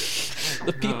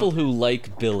 the people who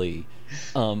like Billy,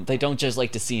 they don't just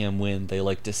like to see him win, they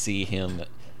like to see him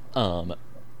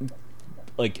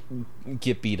like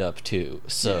get beat up too.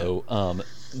 So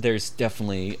there's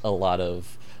definitely a lot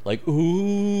of like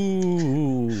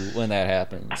ooh when that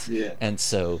happens. Yeah. And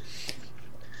so,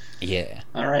 yeah,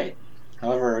 All right.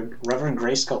 However, Reverend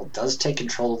Grayskull does take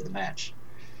control of the match.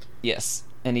 yes,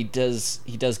 and he does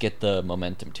get the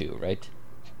momentum too, right?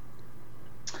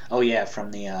 Oh yeah,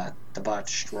 from the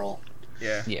botched roll.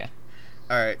 Yeah. Yeah.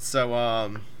 All right. So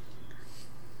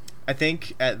I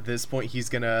think at this point he's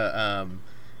gonna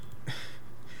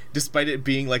despite it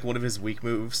being like one of his weak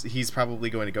moves, he's probably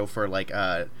going to go for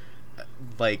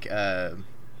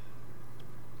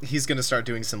he's gonna start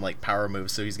doing some like power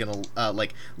moves. So he's gonna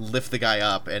like lift the guy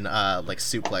up and like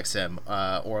suplex him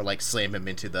or like slam him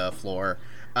into the floor.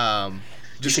 You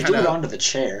Just should kinda... do it onto the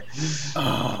chair.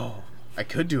 Oh, I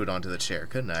could do it onto the chair,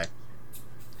 couldn't I?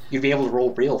 You'd be able to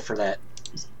roll real for that.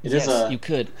 Yes, you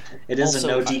could. It is Also,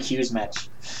 a no DQs match.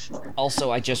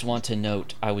 Also, I just want to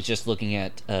note, I was just looking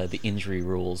at the injury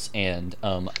rules, and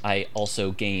I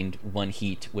also gained 1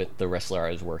 heat with the wrestler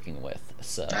I was working with.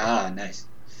 So, Ah, nice.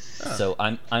 so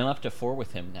I'm up to 4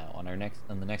 with him now. On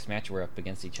the next match we're up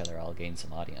against each other, I'll gain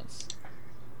some audience.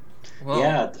 Well,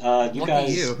 Yeah, you lucky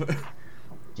guys, you.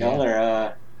 y'all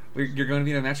are. You're going to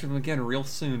be in a match with him again real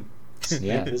soon.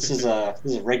 Yeah, this is a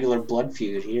regular blood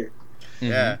feud here.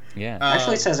 Yeah. Yeah.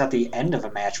 Actually, it says at the end of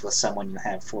a match with someone you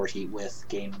have 4 heat with,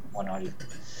 gain 1 audience.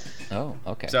 Oh,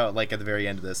 okay. So like at the very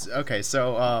end of this. Okay,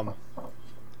 so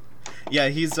yeah,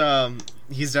 he's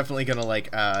definitely gonna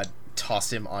like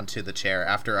toss him onto the chair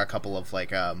after a couple of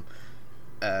like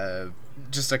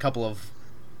just a couple of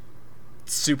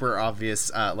super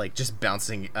obvious like just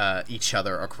bouncing each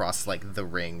other across like the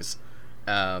rings,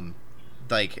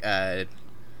 like a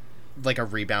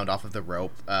rebound off of the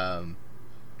rope.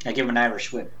 I give him an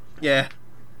Irish whip. Yeah.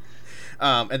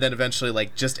 And then eventually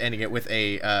like just ending it with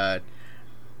a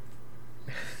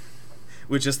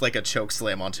with just like a choke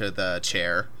slam onto the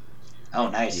chair. Oh,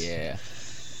 nice. Yeah.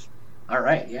 All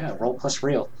right, yeah, roll plus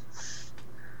real.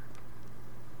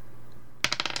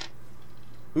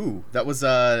 Ooh, that was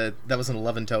an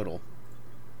 11 total.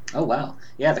 Oh, wow.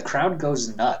 Yeah, the crowd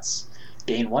goes nuts.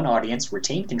 Gain 1 audience,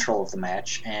 retain control of the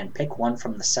match, and pick one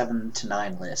from the 7 to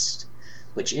 9 list,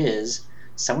 which is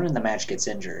someone in the match gets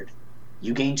injured,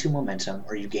 you gain 2 momentum,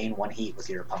 or you gain 1 heat with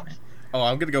your opponent. Oh,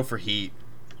 I'm gonna go for heat.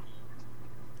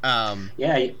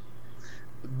 Yeah,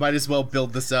 Might as well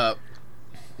build this up.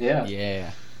 yeah.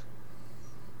 Yeah.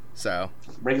 So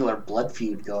Regular blood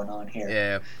feud going on here.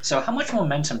 yeah, So how much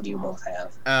momentum do you both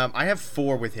have? I have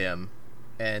 4 with him,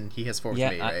 and he has 4 with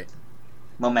Yeah, me, right?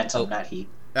 Momentum, Oh. not heat.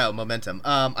 Oh, momentum.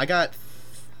 I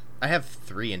have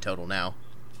 3 in total now.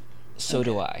 So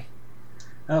do I.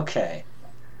 Okay.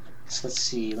 So let's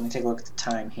see. Let me take a look at the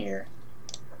time here.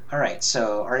 Alright,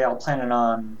 so are y'all planning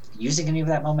on using any of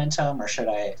that momentum, or should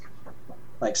I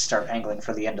like start angling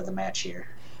for the end of the match here?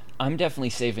 I'm definitely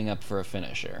saving up for a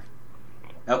finisher.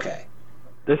 Okay.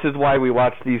 This is why we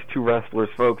watch these 2 wrestlers,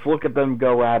 folks. Look at them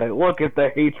go at it. Look at the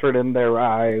hatred in their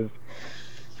eyes.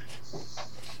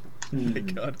 Oh my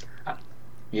god.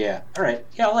 Yeah. Alright.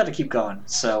 Yeah, I'll let it keep going.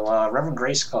 So, Reverend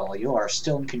Grayskull, you are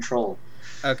still in control.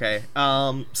 Okay.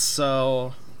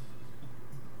 So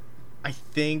I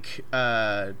think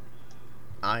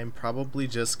I'm probably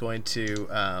just going to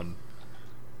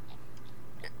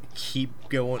keep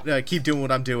doing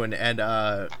what I'm doing,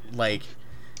 and like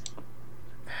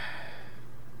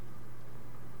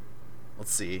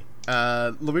let's see.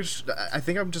 I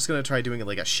think I'm just gonna try doing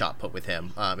like a shot put with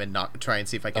him, and not try and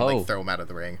see if I can Oh. like throw him out of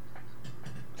the ring.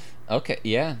 Okay,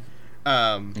 yeah.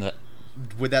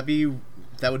 Would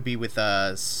that would be with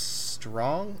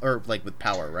strong or like with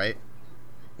power, right?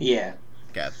 Yeah.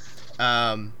 Okay.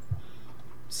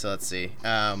 So let's see.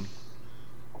 I'm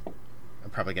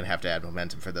probably gonna have to add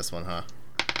momentum for this one, huh?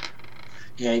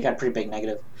 Yeah, you got a pretty big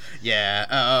negative. Yeah.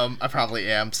 I probably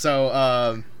am.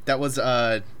 So that was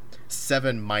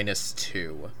 7 minus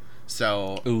 2.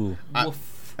 So Ooh.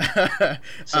 Woof.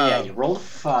 So yeah, you rolled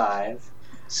 5.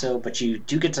 So, but you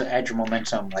do get to add your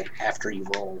momentum like after you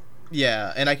roll.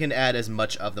 yeah, and I can add as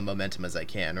much of the momentum as I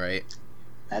can, right?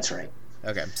 That's right.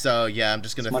 Okay. So yeah, I'm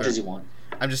just gonna As much as you want.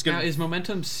 I'm just Now, gonna is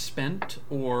momentum spent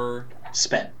or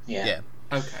Spent. Yeah. yeah.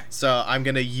 okay? So I'm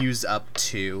gonna use up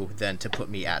 2 then to put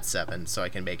me at 7, so I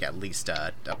can make at least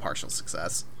a partial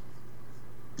success.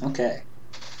 Okay.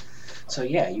 So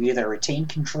yeah, you either retain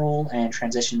control and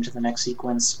transition to the next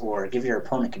sequence, or give your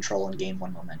opponent control and gain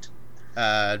 1 momentum.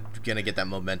 Gonna get that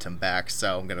momentum back,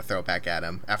 so I'm gonna throw it back at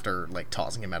him after like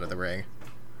tossing him out of the ring.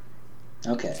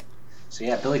 Okay. So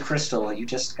yeah, Billy Crystal, you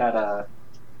just got a.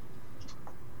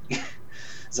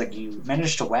 It's like you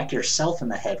managed to whack yourself in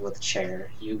the head with a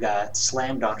chair. You got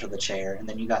slammed onto the chair, and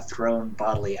then you got thrown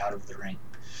bodily out of the ring.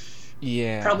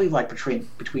 Yeah. Probably like between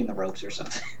the ropes or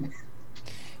something.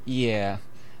 Yeah.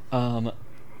 um,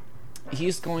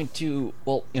 he's going to,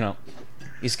 well,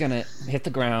 he's gonna hit the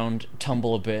ground,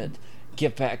 tumble a bit,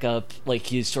 get back up, like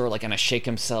he's sort of like gonna shake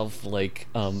himself, like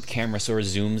camera sort of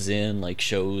zooms in, like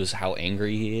shows how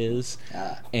angry he is,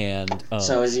 and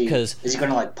So is he going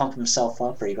to like pump himself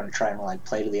up, or are you going to try and like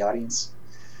play to the audience?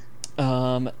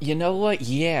 You know what?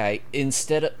 Yeah,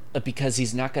 instead of, because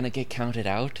he's not gonna get counted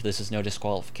out, this is no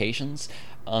disqualifications.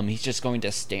 He's just going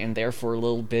to stand there for a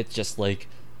little bit, just like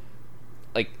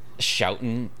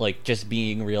shouting, like just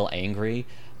being real angry,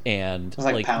 and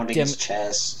Like pounding his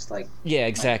chest, like. Yeah,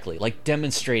 exactly. Like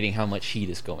demonstrating how much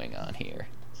heat is going on here.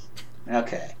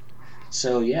 Okay,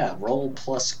 so yeah, roll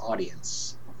plus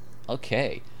audience.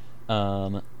 Okay,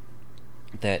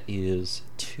 that is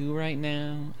 2 right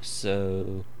now.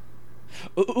 So,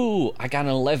 ooh, I got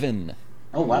an 11.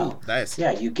 Oh wow, Nice.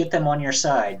 Yeah, you get them on your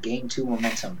side, gain 2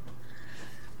 momentum.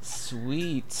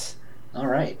 Sweet. All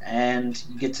right, and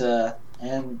you get to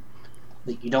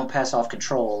you don't pass off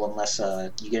control unless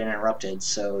you get interrupted,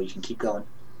 so you can keep going.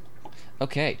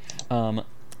 Okay.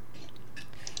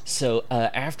 So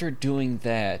after doing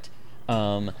that,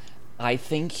 I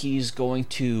think he's going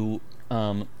to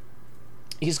like,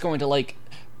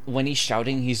 when he's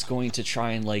shouting, he's going to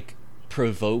try and like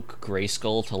provoke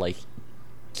Grayskull to like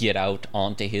get out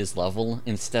onto his level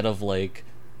instead of like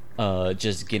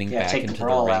just getting back take into the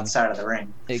brawl ring. outside of the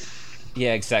ring.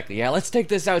 Yeah, exactly. Yeah, let's take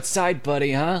this outside,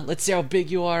 buddy, huh? Let's see how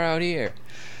big you are out here.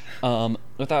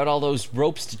 Without all those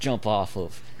ropes to jump off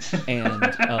of. And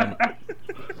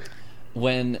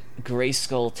when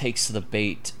Grayskull takes the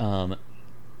bait,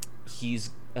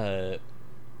 he's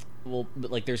well,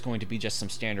 like there's going to be just some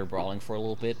standard brawling for a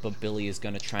little bit, but Billy is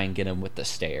going to try and get him with the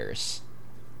stairs.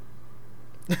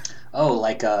 Oh,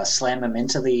 like slam him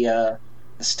into the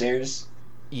stairs?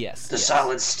 Yes. The yes.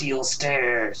 solid steel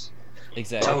stairs.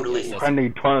 Exactly. Totally. Yes,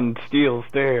 20-ton steel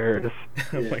stairs.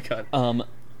 Oh my god.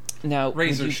 now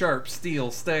Razor sharp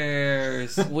steel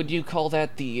stairs. would you call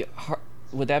that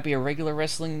would that be a regular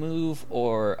wrestling move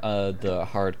or the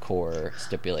hardcore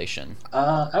stipulation?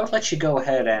 I would let you go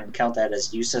ahead and count that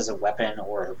as use as a weapon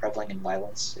or reveling in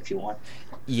violence if you want.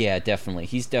 Yeah, definitely.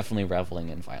 He's definitely reveling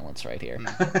in violence right here.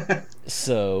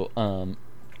 So,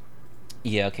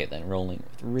 yeah, okay then. Rolling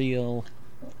with real.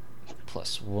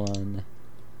 +1.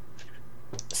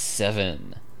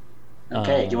 7.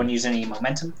 Okay, do you want to use any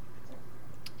momentum?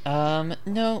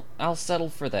 No, I'll settle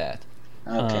for that.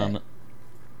 Okay.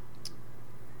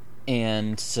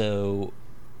 And so,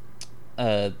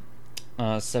 7-9,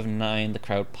 the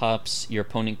crowd pops, your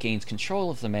opponent gains control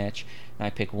of the match, and I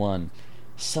pick 1.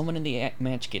 Someone in the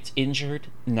match gets injured,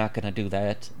 not gonna do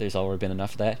that, there's already been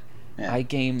enough of that. Yeah. I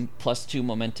gain +2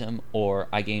 momentum, or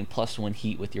I gain +1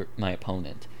 heat with my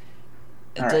opponent.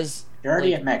 All right. Does, You're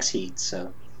already like, at max heat,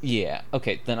 so... Yeah,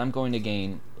 okay, then I'm going to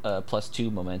gain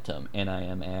 +2 momentum, and I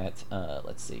am at,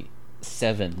 let's see,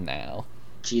 7 now.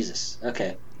 Jesus,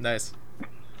 okay. Nice.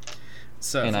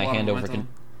 So, And I a lot of hand over momentum.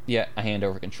 I hand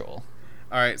over control.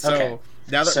 all right. So Okay.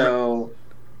 now that So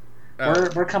we're,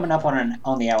 we're coming up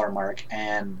on the hour mark,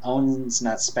 and Owen's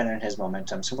not spending his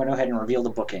momentum, so we're going to go ahead and reveal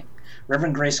the booking.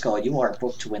 Reverend Grayskull, you are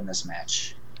booked to win this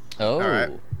match. Oh.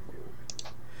 right.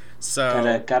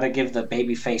 so Gotta give the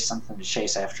baby face something to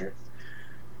chase after.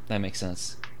 That makes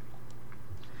sense.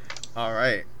 all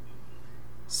right.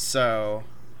 So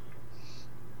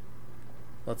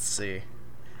let's see.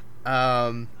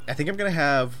 I think I'm gonna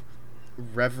have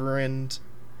Reverend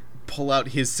pull out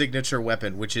his signature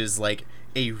weapon, which is like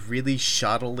a really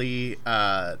shoddily,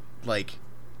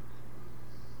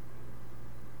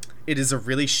 it is a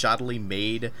really shoddily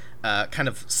made, kind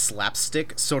of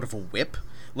slapstick sort of a whip.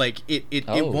 Like it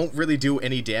Oh. won't really do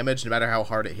any damage no matter how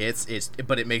hard it hits.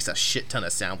 But it makes a shit ton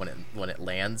of sound when it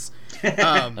lands.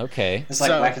 Okay. It's like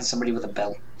So- whacking somebody with a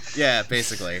belt. Yeah,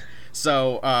 basically.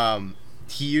 So,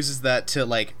 he uses that to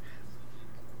like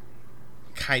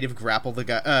kind of grapple the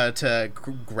guy,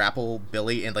 grapple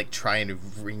Billy and like try and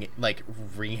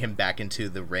ring him back into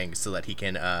the ring so that he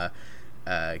can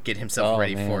get himself Oh,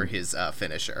 ready for man. his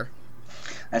finisher.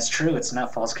 That's true. It's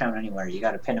not false count anywhere. You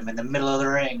got to pin him in the middle of the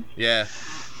ring. Yeah.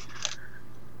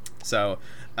 So,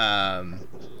 and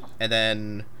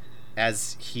then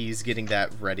as he's getting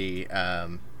that ready,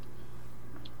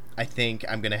 I think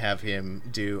I'm gonna have him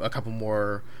do a couple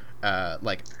more,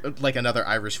 like another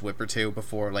Irish whip or two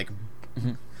before like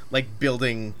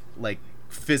building like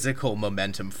physical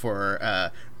momentum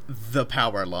for the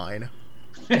power line.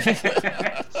 All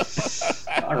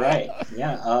right.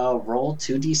 Yeah. Roll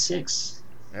 2d6.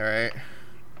 All right.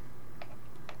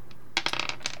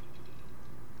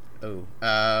 Oh,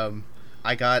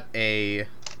 I got a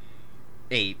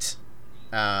 8.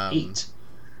 8.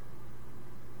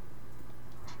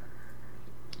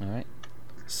 All right.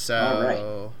 So. All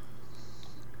right.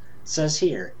 Says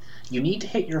here, you need to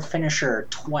hit your finisher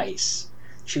twice.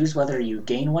 Choose whether you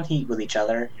gain 1 heat with each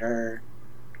other. You're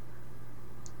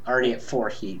already at 4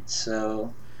 heat,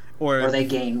 so or they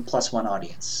gain +1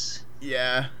 audience.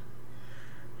 Yeah.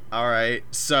 All right.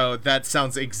 So that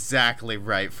sounds exactly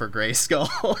right for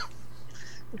Grayskull.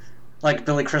 Like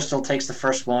Billy Crystal takes the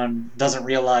first one, doesn't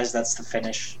realize that's the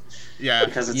finish. Yeah.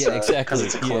 Because it's exactly.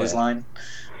 it's a clothesline.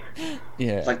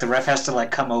 Yeah. Like the ref has to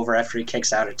like come over after he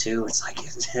kicks out at 2. It's like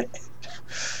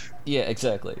Yeah,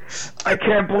 exactly. I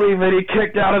can't believe it. He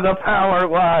kicked out of the power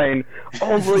line.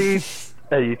 Only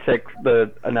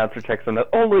the announcer checks on that.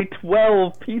 Only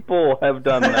 12 people have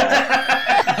done that.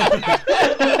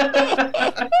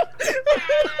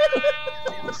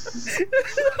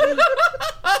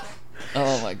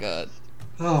 Oh my god.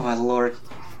 Oh my lord.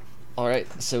 All right.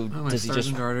 So Oh, my does he stars just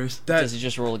and garters. does he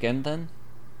just roll again then?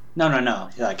 No.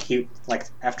 Like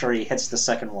after he hits the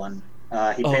second one,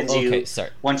 he Oh, pins okay. you. Sorry.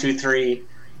 1, 2, 3.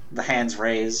 The hands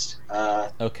raised.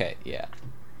 Okay. Yeah.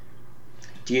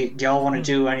 Do y'all want to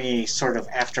do any sort of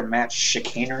after match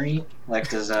chicanery? Like,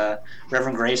 does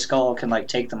Reverend Grayskull can like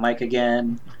take the mic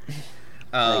again?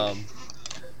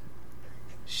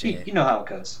 Shit. You know how it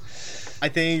goes. I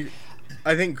think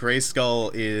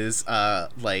Grayskull is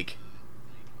like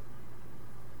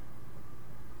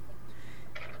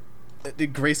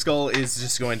Grayskull is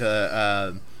just going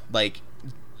to like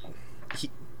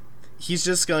he's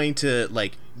just going to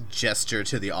like gesture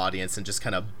to the audience and just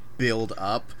kind of build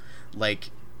up like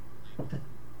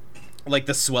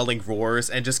the swelling roars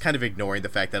and just kind of ignoring the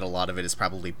fact that a lot of it is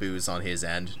probably booze on his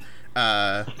end.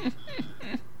 And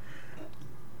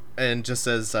just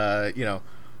says, hold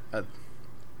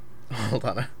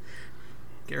on.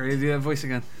 Get ready to do that voice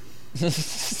again.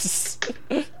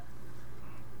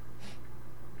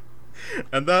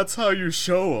 And that's how you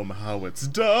show them how it's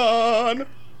done.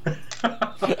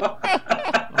 Oh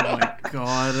my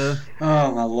god.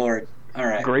 Oh my lord! All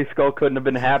right. Grayskull couldn't have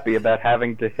been happy about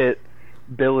having to hit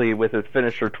Billy with his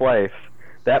finisher twice.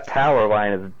 That power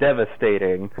line is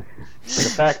devastating.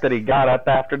 The fact that he got up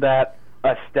after that,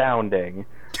 astounding.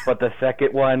 But the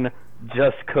second one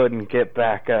just couldn't get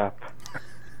back up.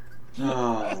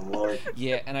 Oh lord!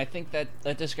 Yeah, and I think that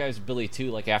describes Billy too.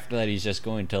 Like after that, he's just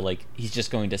going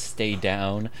to stay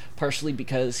down, partially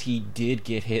because he did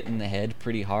get hit in the head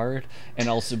pretty hard, and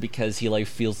also because he like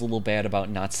feels a little bad about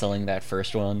not selling that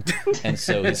first one, and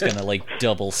so he's gonna like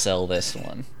double sell this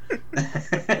one.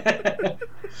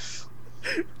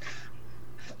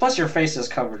 Plus, your face is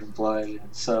covered in blood,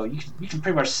 so you can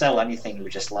pretty much sell anything. You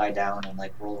would just lie down and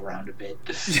like roll around a bit.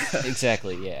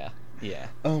 Exactly. Yeah.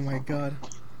 Oh my god.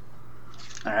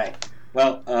 All right.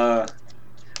 Well,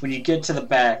 when you get to the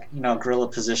back, gorilla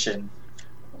position.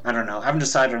 I don't know. I haven't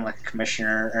decided on like a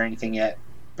commissioner or anything yet.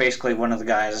 Basically, one of the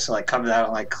guys like comes out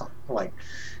and like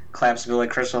claps Billy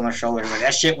Crystal on their shoulder, like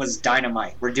that shit was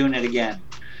dynamite. We're doing it again.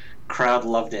 Crowd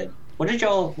loved it. What did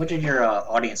your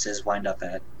audiences wind up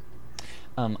at?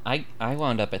 I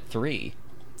wound up at 3,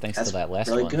 thanks That's to that last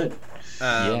really one. good.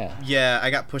 Yeah, I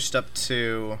got pushed up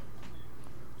to...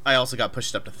 I also got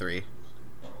pushed up to 3.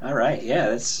 All right, yeah,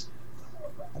 that's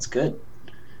good.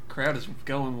 Crowd is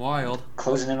going wild.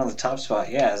 Closing in on the top spot,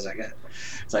 yeah. It's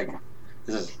like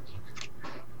this is.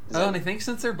 Oh, and I think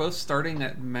since they're both starting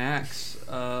at max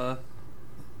at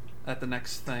the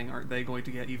next thing, aren't they going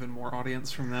to get even more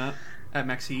audience from that at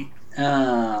max heat?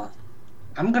 I'm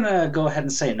gonna go ahead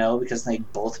and say no because they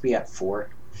both be at 4,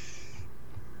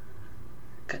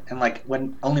 and like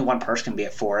when only one person can be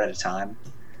at 4 at a time,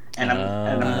 and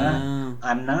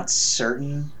I'm not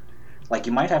certain. Like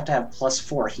you might have to have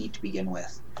 +4 heat to begin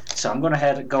with, so I'm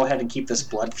gonna go ahead and keep this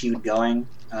blood feud going.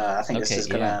 I think this is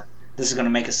gonna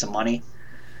make us some money.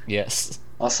 Yes.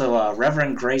 Also,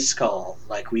 Reverend Grayskull,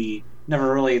 like we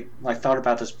never really like thought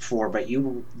about this before, but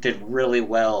you did really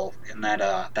well in that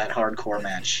hardcore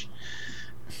match.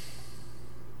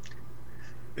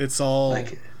 It's all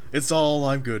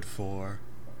I'm good for.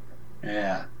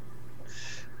 Yeah.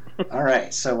 All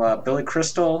right, so Billy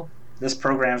Crystal, this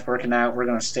program's working out. We're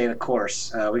gonna stay the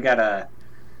course. We got of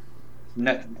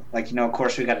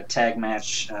course, we got a tag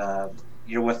match.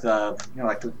 You're with the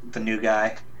new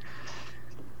guy.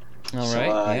 All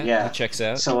right. Yeah. That checks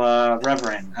out. So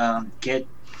Reverend, get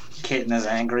Kitten is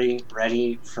angry,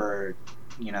 ready for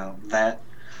that.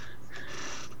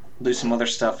 Do some other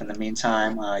stuff in the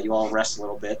meantime. You all rest a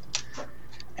little bit,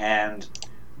 and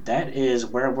that is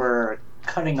where we're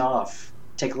cutting off.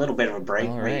 Take a little bit of a break.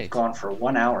 All We've right. gone for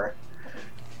 1 hour.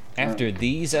 After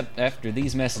these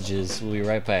messages, we'll be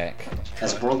right back.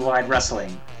 As Worldwide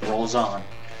Wrestling rolls on.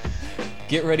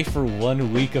 Get ready for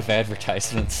 1 week of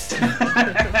advertisements.